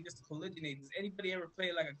wouldn't just say just polygyny. Does anybody ever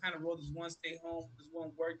play like a kind of role? Does one stay home? Does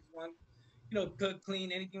one work? Does one, cook,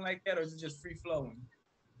 clean, anything like that, or is it just free flowing?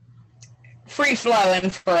 Free flowing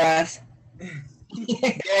for us.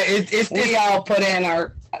 We all put in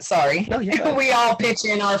our. Sorry, we all pitch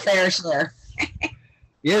in our fair share.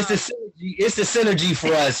 Yeah, it's the synergy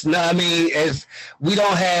for us. No, I mean, as we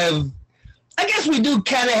don't have. I guess we do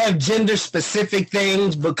kind of have gender specific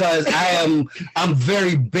things because I'm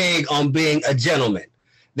very big on being a gentleman.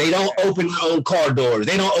 They don't open their own car doors.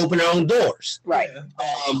 They don't open their own doors. Right.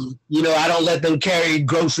 I don't let them carry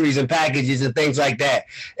groceries and packages and things like that.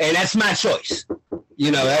 And that's my choice.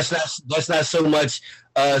 That's not so much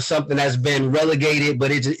something that's been relegated,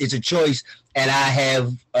 but it's a choice. And I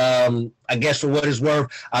have, I guess for what it's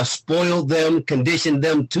worth, I've spoiled them, conditioned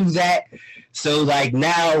them to that. So like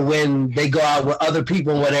now when they go out with other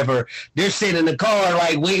people and whatever, they're sitting in the car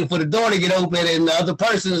like waiting for the door to get open and the other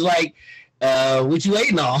person is like, what you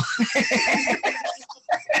waiting on? You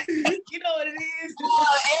know what it is?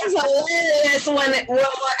 It's hilarious when we're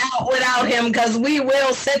out without him because we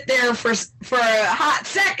will sit there for a hot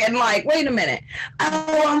second like, wait a minute.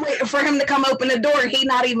 Oh, I'm waiting for him to come open the door. He's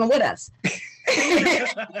not even with us.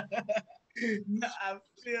 No, I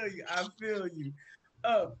feel you.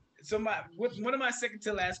 So one of my second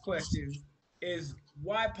to last questions is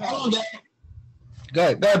why poly? Go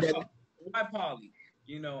ahead, David. Why poly?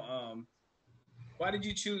 Why did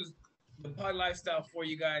you choose the poly lifestyle for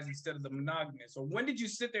you guys instead of the monogamous? Or when did you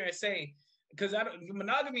sit there and say, because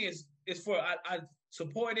monogamy is for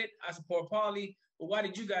support it. I support poly. But why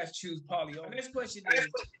did you guys choose poly? Our next question is,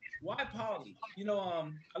 why poly? You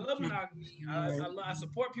know, I love monogamy. I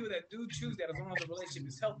support people that do choose that as long as the relationship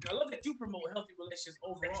is healthy. I love that you promote healthy relationships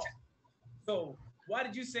overall. So why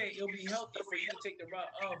did you say it'll be healthy for you to take the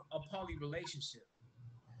route of a poly relationship?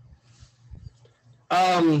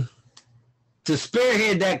 To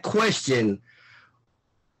spearhead that question,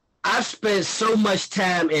 I've spent so much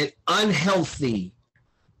time in unhealthy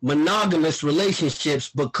monogamous relationships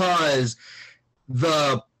because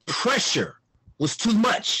the pressure was too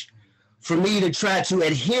much for me to try to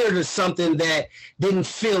adhere to something that didn't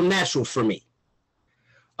feel natural for me.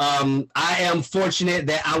 I am fortunate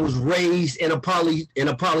that I was raised in a poly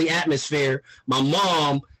atmosphere. My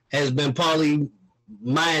mom has been poly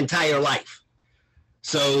my entire life.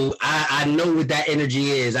 So I know what that energy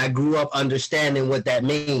is. I grew up understanding what that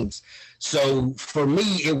means. So for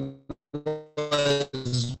me, it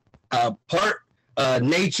was part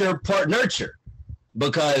nature, part nurture,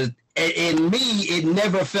 because in me, it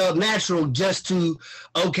never felt natural just to,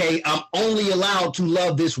 okay, I'm only allowed to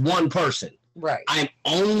love this one person. Right. I'm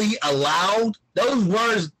only allowed. Those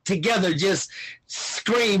words together just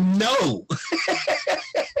scream no.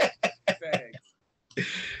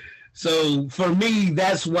 So for me,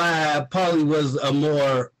 that's why poly was a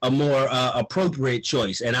more appropriate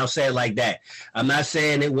choice, and I'll say it like that. I'm not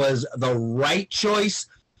saying it was the right choice,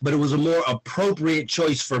 but it was a more appropriate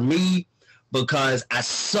choice for me because I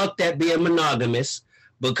sucked at being monogamous,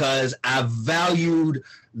 because I valued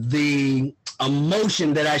the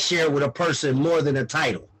emotion that I share with a person more than a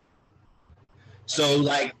title. So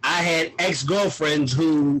like I had ex-girlfriends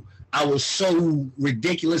who I was so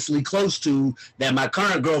ridiculously close to that my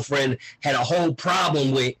current girlfriend had a whole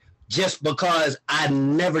problem with just because I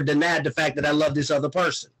never denied the fact that I love this other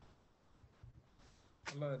person.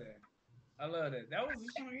 I love that. That was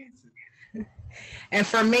a strong answer. And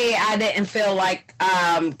for me, I didn't feel like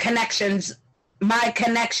my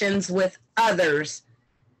connections with others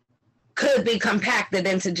could be compacted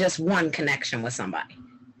into just one connection with somebody.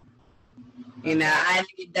 You know, I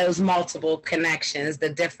need those multiple connections, the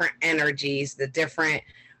different energies, the different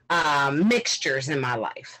mixtures in my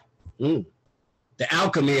life. The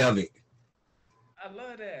alchemy of it. I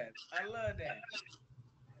love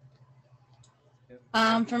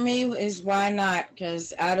that. For me is why not?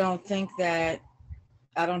 Because I don't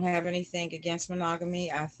have anything against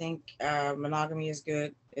monogamy. I think monogamy is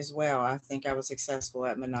good as well. I think I was successful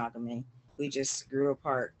at monogamy. We just grew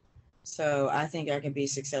apart. So I think I can be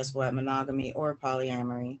successful at monogamy or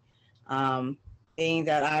polyamory. Being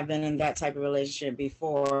that I've been in that type of relationship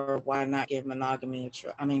before, why not give polyamory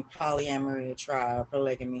a try, or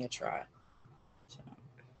polygamy a try? So.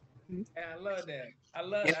 And I love that. I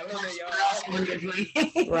love that,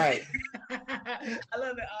 y'all. Right. I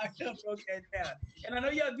love that y'all broke that down. And I know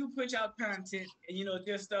y'all do push out content and, you know,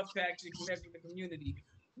 there's stuff to actually connect with the community.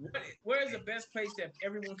 Where is the best place that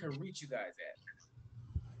everyone can reach you guys at?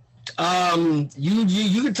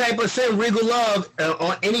 You can type us in Regal Love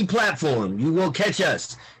on any platform. You will catch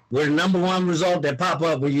us. We're the #1 result that pop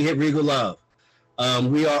up when you hit Regal Love.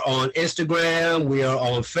 We are on Instagram. We are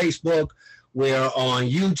on Facebook. We are on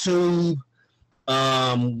YouTube.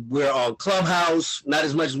 We're on Clubhouse. Not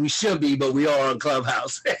as much as we should be, but we are on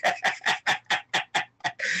Clubhouse.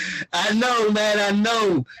 I know, man. I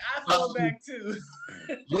know. I feel back too.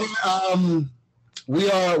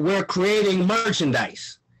 We're creating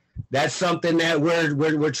merchandise. That's something that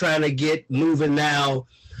we're trying to get moving now,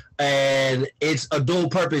 and it's a dual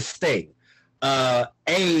purpose thing.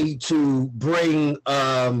 To bring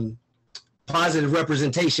positive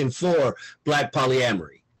representation for Black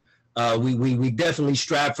polyamory. We definitely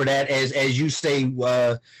strive for that, as you say.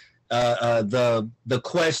 The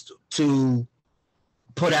quest to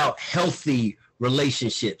put out healthy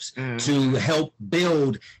relationships, to help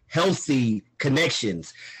build healthy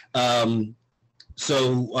connections.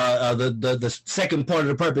 So the second part of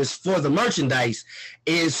the purpose for the merchandise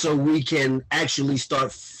is so we can actually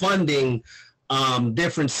start funding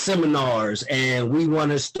different seminars, and we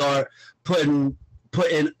want to start putting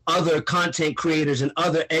other content creators and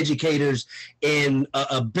other educators in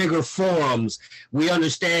a bigger forums. We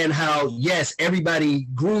understand how, yes, everybody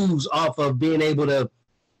grooves off of being able to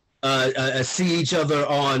see each other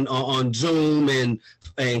on Zoom and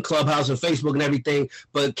Clubhouse and Facebook and everything,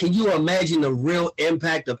 but can you imagine the real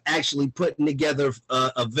impact of actually putting together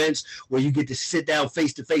events where you get to sit down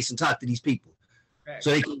face to face and talk to these people,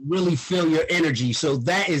 so they can really feel your energy? So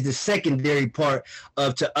that is the secondary part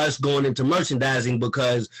to us going into merchandising,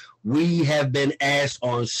 because we have been asked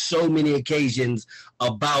on so many occasions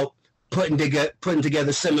about putting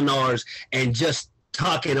together seminars and just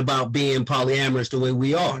talking about being polyamorous the way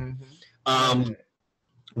we are.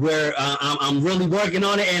 Where I'm really working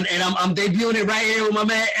on it, and I'm debuting it right here with my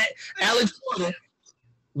man Alex Porter.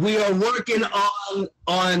 We are working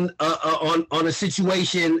on a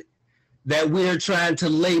situation that we're trying to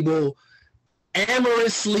label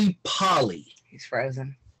amorously poly. He's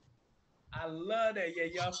frozen. I love that. Yeah,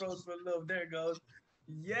 y'all froze for a little. There it goes.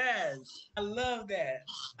 Yes, I love that.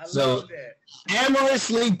 I love that.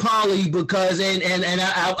 Amorously poly, because and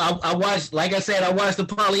I watched, like I said, I watched the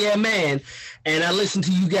Polyam Man, and I listened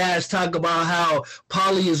to you guys talk about how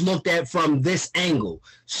poly is looked at from this angle.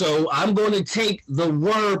 So I'm going to take the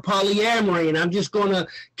word polyamory and I'm just going to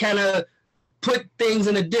kind of put things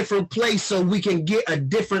in a different place so we can get a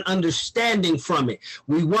different understanding from it.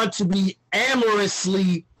 We want to be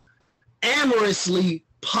amorously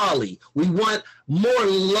poly. We want more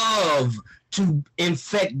love to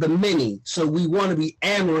infect the many, so we want to be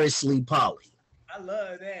amorously poly. I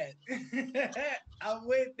love that. I'm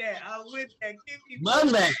with that.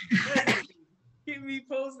 Keep me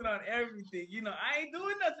posted on everything. You know, I ain't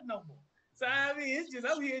doing nothing no more. So I mean, it's just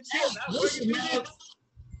I'm here chilling. I'm working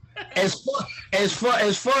as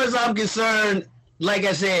far as I'm concerned, like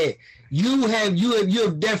I said, you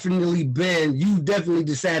have definitely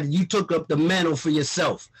decided you took up the mantle for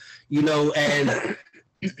yourself, you know, and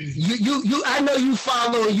you I know you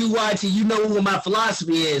follow and you watch and you know what my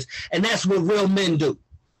philosophy is, and that's what real men do.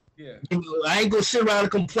 Yeah. You know, I ain't gonna sit around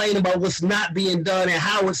and complain about what's not being done and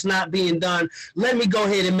how it's not being done. Let me go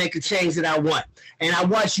ahead and make a change that I want. And I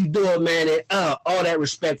watch you do it, man, and all that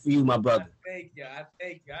respect for you, my brother. Thank you.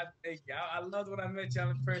 I loved when I met y'all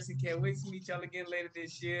in person. Can't wait to meet y'all again later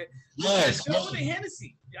this year. Yes. So with the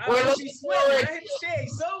Hennessy. Y'all be sweating. I hit the stage.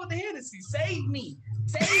 So with the Hennessy. Save me.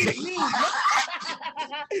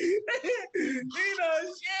 You know,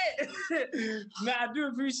 shit. Man, I do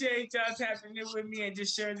appreciate y'all tapping in with me and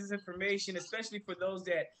just sharing this information, especially for those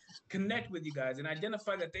that connect with you guys and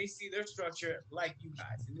identify that they see their structure like you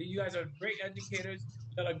guys. And you guys are great educators.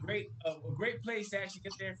 You're a great place to actually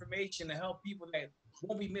get the information to help people that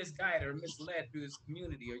won't be misguided or misled through this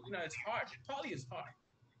community. Or, you know, it's hard. Poly is hard.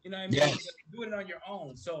 You know what I mean? Yes. You're doing it on your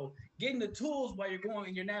own. So getting the tools while you're going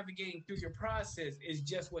and you're navigating through your process is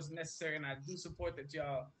just what's necessary. And I do support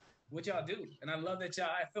what y'all do. And I love that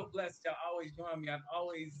I feel blessed y'all always join me. I'm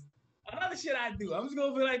always, another shit I do. I'm just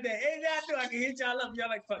going to feel like that. Anything I do, I can hit y'all up. Y'all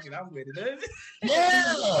like, fuck it, I'm with it.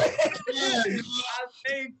 Yeah. I'm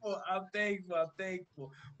thankful.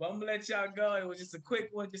 But I'm going to let y'all go. It was just a quick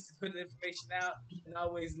one, just to put the information out. And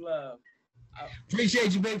always love.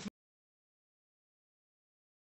 Appreciate you, big.